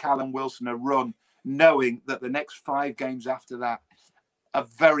giving Callum Wilson a run, knowing that the next 5 games after that are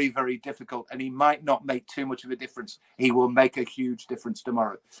very, very difficult, and he might not make too much of a difference. He will make a huge difference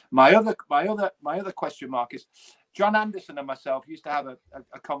tomorrow. My other question mark is, John Anderson and myself used to have a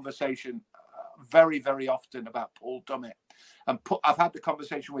conversation very, very often about Paul Dummett, and I've had the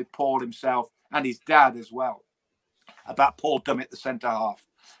conversation with Paul himself and his dad as well about Paul Dummett, the centre half.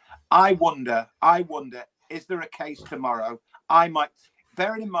 I wonder, is there a case tomorrow?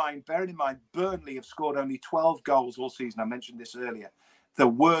 bearing in mind, Burnley have scored only 12 goals all season. I mentioned this earlier. The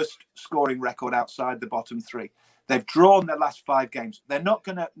worst scoring record outside the bottom three. They've drawn their last 5 games. They're not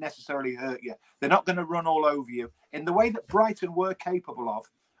going to necessarily hurt you. They're not going to run all over you in the way that Brighton were capable of.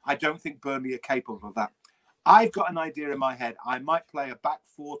 I don't think Burnley are capable of that. I've got an idea in my head. I might play a back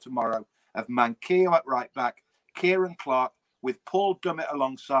 4 tomorrow of Manquillo at right back, Kieran Clark with Paul Dummett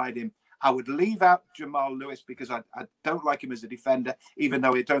alongside him. I would leave out Jamal Lewis because I don't like him as a defender, even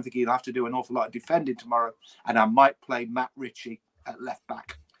though I don't think he'll have to do an awful lot of defending tomorrow. And I might play Matt Ritchie at left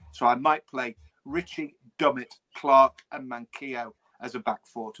back. So I might play Ritchie, Dummett, Clark and Manquillo as a back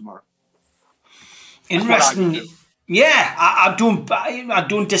 4 tomorrow. Interesting. Yeah, I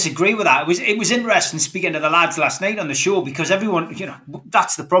don't disagree with that. It was interesting speaking to the lads last night on the show because everyone,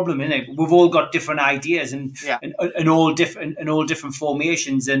 that's the problem, isn't it? We've all got different ideas and all different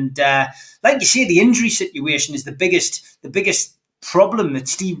formations. And like you say, the injury situation is the biggest problem that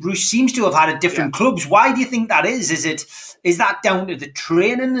Steve Bruce seems to have had at different clubs. Why do you think that is? Is that down to the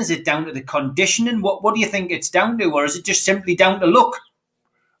training? Is it down to the conditioning? What do you think it's down to, or is it just simply down to luck?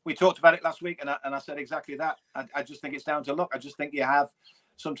 We talked about it last week, and I said exactly that. I just think it's down to luck. I just think you have,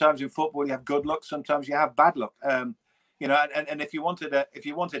 sometimes in football, you have good luck. Sometimes you have bad luck. And if you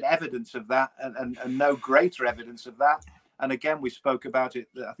wanted evidence of that, and no greater evidence of that, and again, we spoke about it,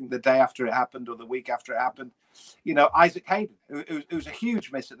 I think the day after it happened or the week after it happened, Isaac Hayden, who's a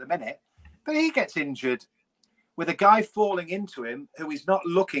huge miss at the minute, but he gets injured with a guy falling into him who he's not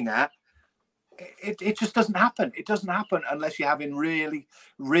looking at. It just doesn't happen. It doesn't happen unless you're having really,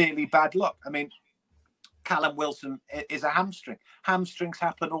 really bad luck. I mean, Callum Wilson is a hamstring. Hamstrings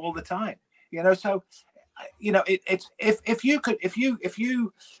happen all the time, So, it's if you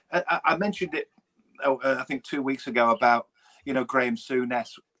I mentioned it, I think 2 weeks ago about Graham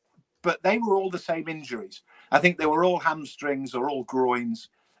Souness, but they were all the same injuries. I think they were all hamstrings or all groins,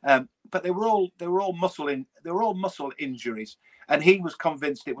 but they were all muscle injuries. And he was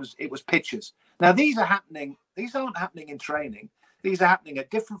convinced it was pitches. Now these aren't happening in training. These are happening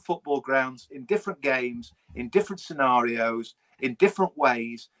at different football grounds, in different games, in different scenarios, in different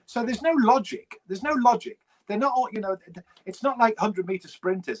ways. So there's no logic. They're not all, it's not like 100-meter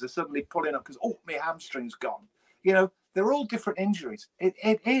sprinters are suddenly pulling up because my hamstring's gone. They're all different injuries.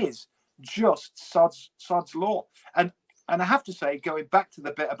 It is just sod's law. And I have to say, going back to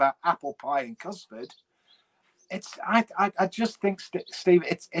the bit about apple pie and custard, I just think, Steve,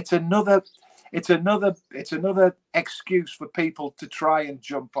 it's another excuse for people to try and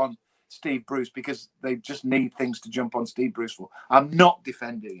jump on Steve Bruce because they just need things to jump on Steve Bruce for. I'm not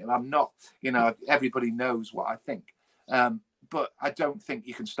defending him. I'm not, everybody knows what I think. But I don't think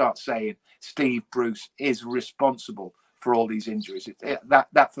you can start saying Steve Bruce is responsible for all these injuries.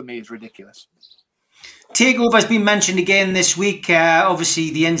 That for me is ridiculous. Takeover has been mentioned again this week.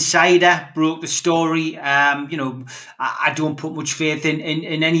 Obviously, the Insider broke the story. I don't put much faith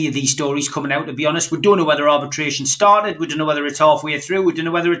in any of these stories coming out, to be honest. We don't know whether arbitration started. We don't know whether it's halfway through. We don't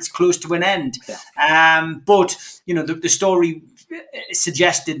know whether it's close to an end. Yeah. But the story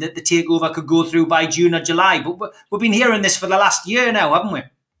suggested that the takeover could go through by June or July. But we've been hearing this for the last year now, haven't we?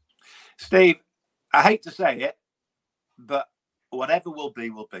 Steve, I hate to say it, but whatever will be,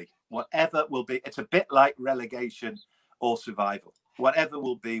 will be. Whatever will be. It's a bit like relegation or survival. Whatever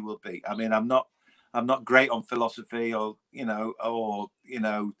will be, will be. I mean, I'm not great on philosophy or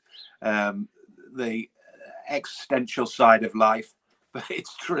the existential side of life, but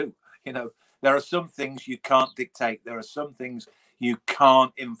it's true. There are some things you can't dictate. There are some things you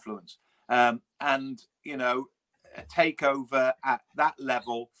can't influence. And a takeover at that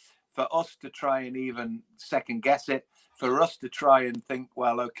level, for us to try and even second guess it, for us to try and think,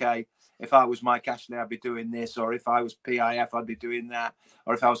 well, okay, if I was Mike Ashley, I'd be doing this, or if I was PIF, I'd be doing that,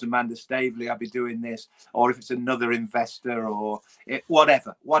 or if I was Amanda Staveley, I'd be doing this, or if it's another investor, or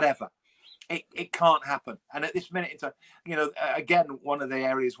whatever. It can't happen. And at this minute in time, again, one of the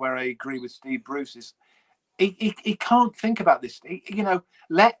areas where I agree with Steve Bruce is he can't think about this.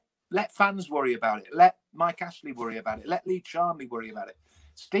 Let fans worry about it. Let Mike Ashley worry about it. Let Lee Charnley worry about it.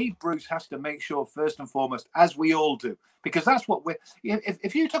 Steve Bruce has to make sure, first and foremost, as we all do, because that's what we're.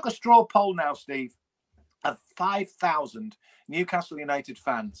 If you took a straw poll now, Steve, of 5,000 Newcastle United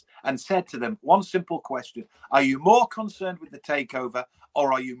fans and said to them one simple question: are you more concerned with the takeover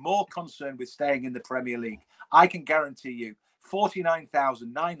or are you more concerned with staying in the Premier League? I can guarantee you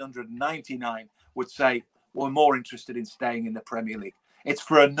 49,999 would say we're more interested in staying in the Premier League. It's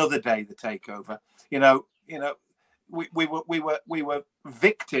for another day, the takeover. We were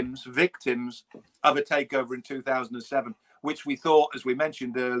victims of a takeover in 2007 which we thought, as we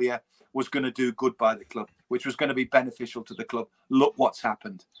mentioned earlier, was going to do good by the club, which was going to be beneficial to the club. Look what's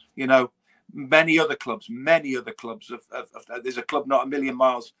happened. You know, many other clubs there's a club not a million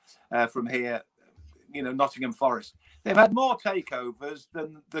miles from here, you know, Nottingham Forest. They've had more takeovers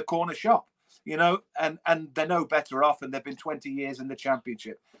than the corner shop, you know, and they're no better off, and they've been 20 years in the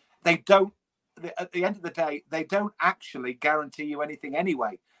Championship. They don't, at the end of the day, they don't actually guarantee you anything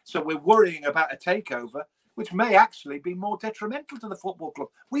anyway. So we're worrying about a takeover, which may actually be more detrimental to the football club.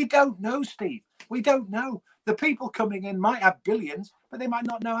 We don't know, Steve. We don't know. The people coming in might have billions, but they might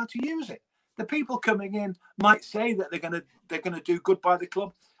not know how to use it. The people coming in might say that they're gonna do good by the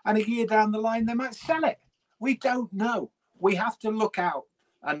club, and a year down the line they might sell it. We don't know. We have to look out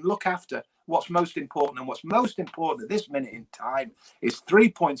and look after what's most important. And what's most important at this minute in time is 3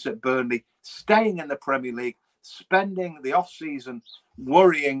 points at Burnley, staying in the Premier League, spending the off-season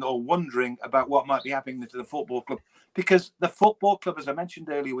worrying or wondering about what might be happening to the football club. Because the football club, as I mentioned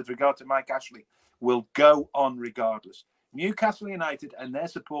earlier with regard to Mike Ashley, will go on regardless. Newcastle United and their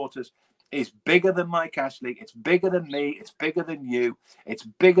supporters is bigger than Mike Ashley. It's bigger than me. It's bigger than you. It's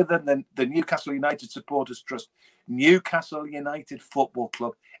bigger than the Newcastle United Supporters Trust. Newcastle United Football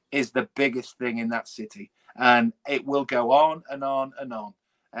Club is the biggest thing in that city. And it will go on and on and on.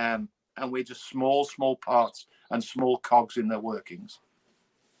 And we're just small parts and small cogs in their workings.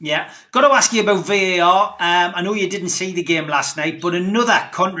 Yeah, got to ask you about VAR. I know you didn't see the game last night, but another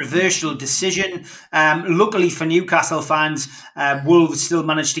controversial decision. Luckily for Newcastle fans, Wolves still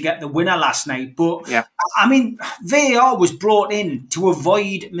managed to get the winner last night. But yeah, I mean, VAR was brought in to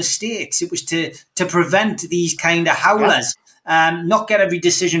avoid mistakes. It was to prevent these kind of howlers, not get every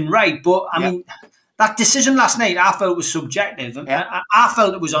decision right. But I mean, that decision last night, I felt was subjective. I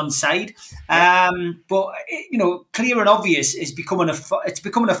felt it was onside. But you know, clear and obvious is becoming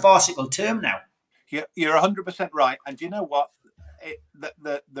a farcical term now. You're 100% right. And you know what?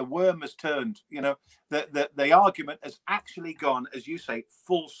 The worm has turned. You know, the argument has actually gone, as you say,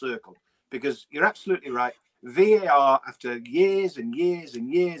 full circle. Because you're absolutely right. VAR, after years and years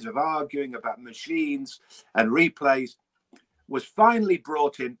and years of arguing about machines and replays, was finally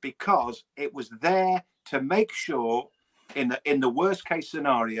brought in because it was there to make sure, in the worst case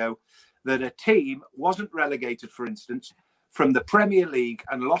scenario, that a team wasn't relegated, for instance, from the Premier League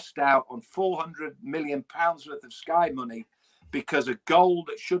and lost out on £400 million worth of Sky money because a goal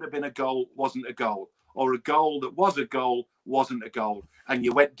that should have been a goal wasn't a goal, or a goal that was a goal wasn't a goal, and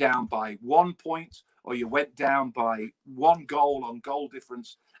you went down by 1 point, or you went down by 1 goal on goal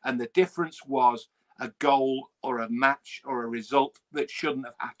difference, and the difference was a goal or a match or a result that shouldn't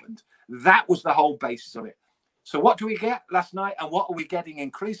have happened. That was the whole basis of it. So what do we get last night, and what are we getting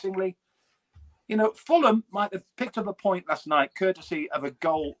increasingly? You know, Fulham might have picked up a point last night courtesy of a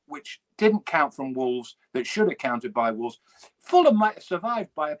goal which didn't count from Wolves that should have counted by Wolves. Fulham might have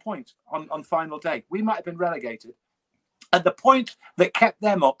survived by a point on final day. We might have been relegated. And the point that kept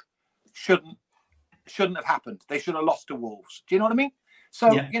them up shouldn't have happened. They should have lost to Wolves. Do you know what I mean?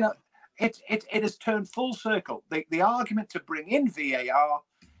 So, you know, it has turned full circle. The argument to bring in VAR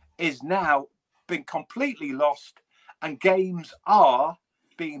is now been completely lost, and games are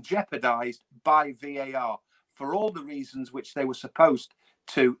being jeopardized by VAR for all the reasons which they were supposed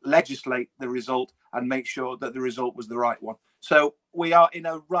to legislate the result and make sure that the result was the right one. So we are in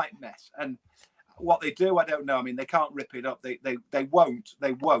a right mess. And what they do, I don't know. I mean, they can't rip it up. They won't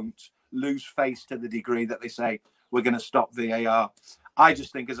lose face to the degree that they say we're going to stop VAR. I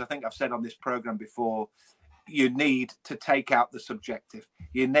just think, as I think I've said on this program before, you need to take out the subjective.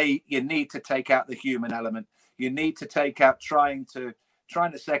 You need to take out the human element. You need to take out trying to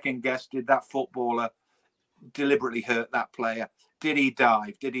second guess, did that footballer deliberately hurt that player? Did he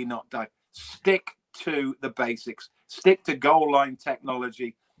dive? Did he not dive? Stick to the basics. Stick to goal line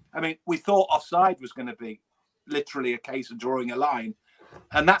technology. I mean, we thought offside was going to be literally a case of drawing a line,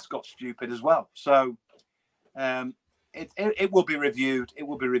 and that's got stupid as well. So it will be reviewed. It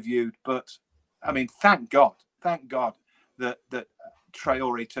will be reviewed. But I mean, thank God that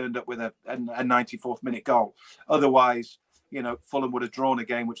Traore turned up with a 94th minute goal. Otherwise, you know, Fulham would have drawn a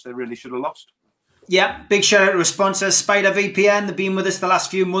game which they really should have lost. Yeah, big shout out to our sponsors, Spider VPN. They've been with us the last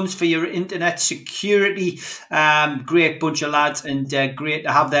few months for your internet security. Great bunch of lads, and great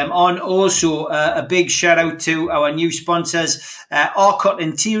to have them on. Also, a big shout out to our new sponsors, Arcot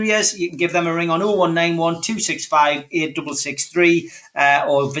Interiors. You can give them a ring on 0191 265 8663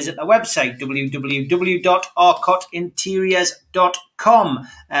 or visit their website, www.arcotinteriors.com.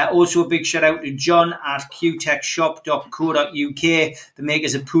 Also a big shout out to John at qtechshop.co.uk, the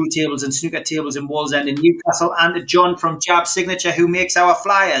makers of pool tables and snooker tables in Wallsend in Newcastle, and to John from Jab Signature, who makes our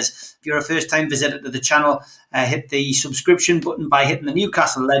flyers. If you're a first time visitor to the channel, hit the subscription button by hitting the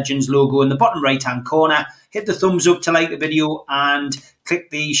Newcastle Legends logo in the bottom right hand corner, hit the thumbs up to like the video, and click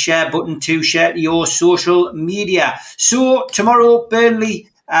the share button to share to your social media. So tomorrow, Burnley,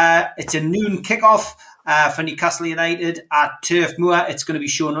 it's a noon kickoff for Newcastle United at Turf Moor. It's going to be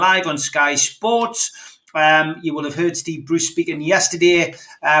shown live on Sky Sports. You will have heard Steve Bruce speaking yesterday.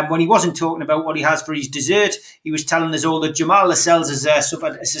 When he wasn't talking about what he has for his dessert, he was telling us all that Jamal Lascelles has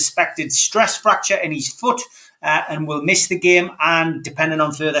suffered a suspected stress fracture in his foot and will miss the game, and depending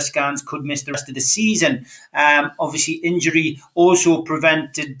on further scans, could miss the rest of the season. Obviously, injury also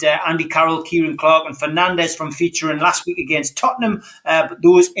prevented Andy Carroll, Kieran Clark and Fernandes from featuring last week against Tottenham, but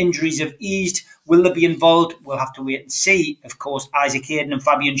those injuries have eased. Will they be involved? We'll have to wait and see. Of course, Isaac Hayden and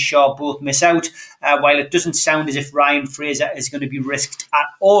Fabian Schär both miss out, while it doesn't sound as if Ryan Fraser is going to be risked at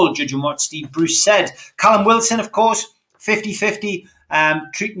all, judging what Steve Bruce said. Callum Wilson, of course, 50-50,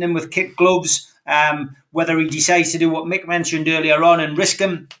 treating him with kid gloves. Whether he decides to do what Mick mentioned earlier on and risk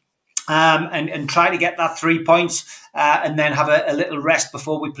him and try to get that 3 points and then have a little rest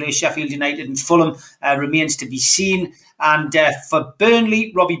before we play Sheffield United and Fulham remains to be seen. And for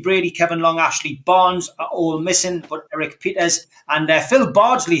Burnley, Robbie Brady, Kevin Long, Ashley Barnes are all missing, but Eric Peters and Phil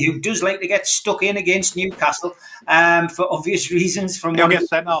Bardsley, who does like to get stuck in against Newcastle for obvious reasons. He'll get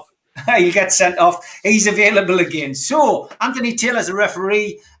sent off. He gets sent off. He's available again. So Anthony Taylor's a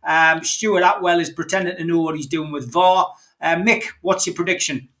referee. Stuart Atwell is pretending to know what he's doing with VAR. Mick, what's your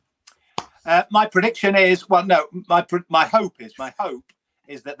prediction? My prediction is, well, no, my hope is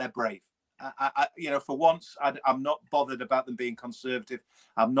that they're brave. For once, I'm not bothered about them being conservative.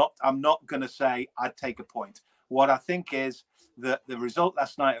 I'm not going to say I'd take a point. What I think is that the result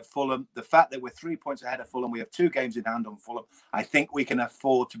last night at Fulham, the fact that we're 3 points ahead of Fulham, we have 2 games in hand on Fulham, I think we can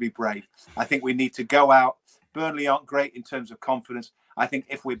afford to be brave. I think we need to go out. Burnley aren't great in terms of confidence. I think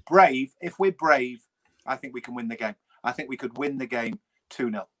if we're brave, I think we can win the game. I think we could win the game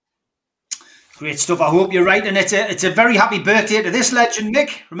 2-0. Great stuff. I hope you're right. And it's a very happy birthday to this legend,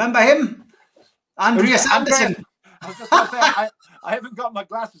 Mick. Remember him? Andreas Andersen. I was just going to say, I haven't got my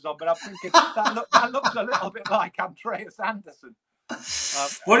glasses on, but I'm thinking that looks a little bit like Andreas Andersen.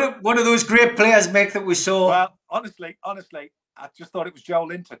 One of those great players, Mick, that we saw. Well, honestly, I just thought it was Joe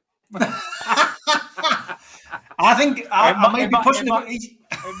Linton. I think I might be pushing him.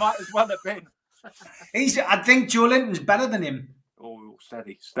 It might as well have been. I think Joe Linton's better than him. Oh,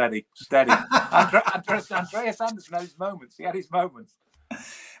 steady. Andreas Andersen had his moments. He had his moments.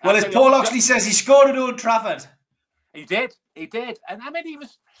 Well, as Paul Oxley says, he scored at Old Trafford. He did, and I mean,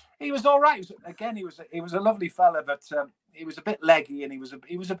 he was all right. He was a lovely fella, but he was a bit leggy, and he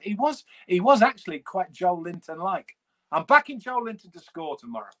was actually quite Joe Linton like. I'm backing Joe Linton to score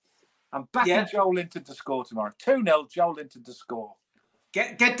tomorrow. 2-0 Joe Linton to score.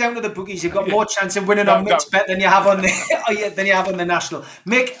 Get down to the bookies. You've got more chance of winning on Mick's bet than you have on the national.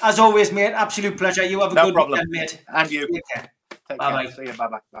 Mick, as always, mate, absolute pleasure. You have a good weekend, mate. And you. Take care. Take bye care. See you.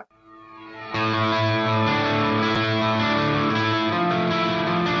 Bye.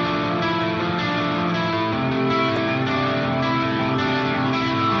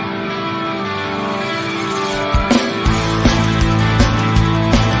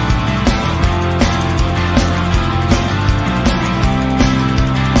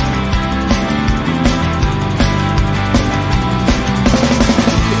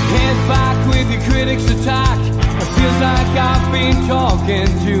 Critics attack. It feels like I've been talking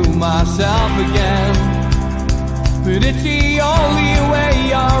to myself again. But it's the only way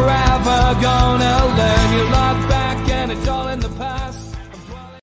you're ever gonna learn. You look back and it's all in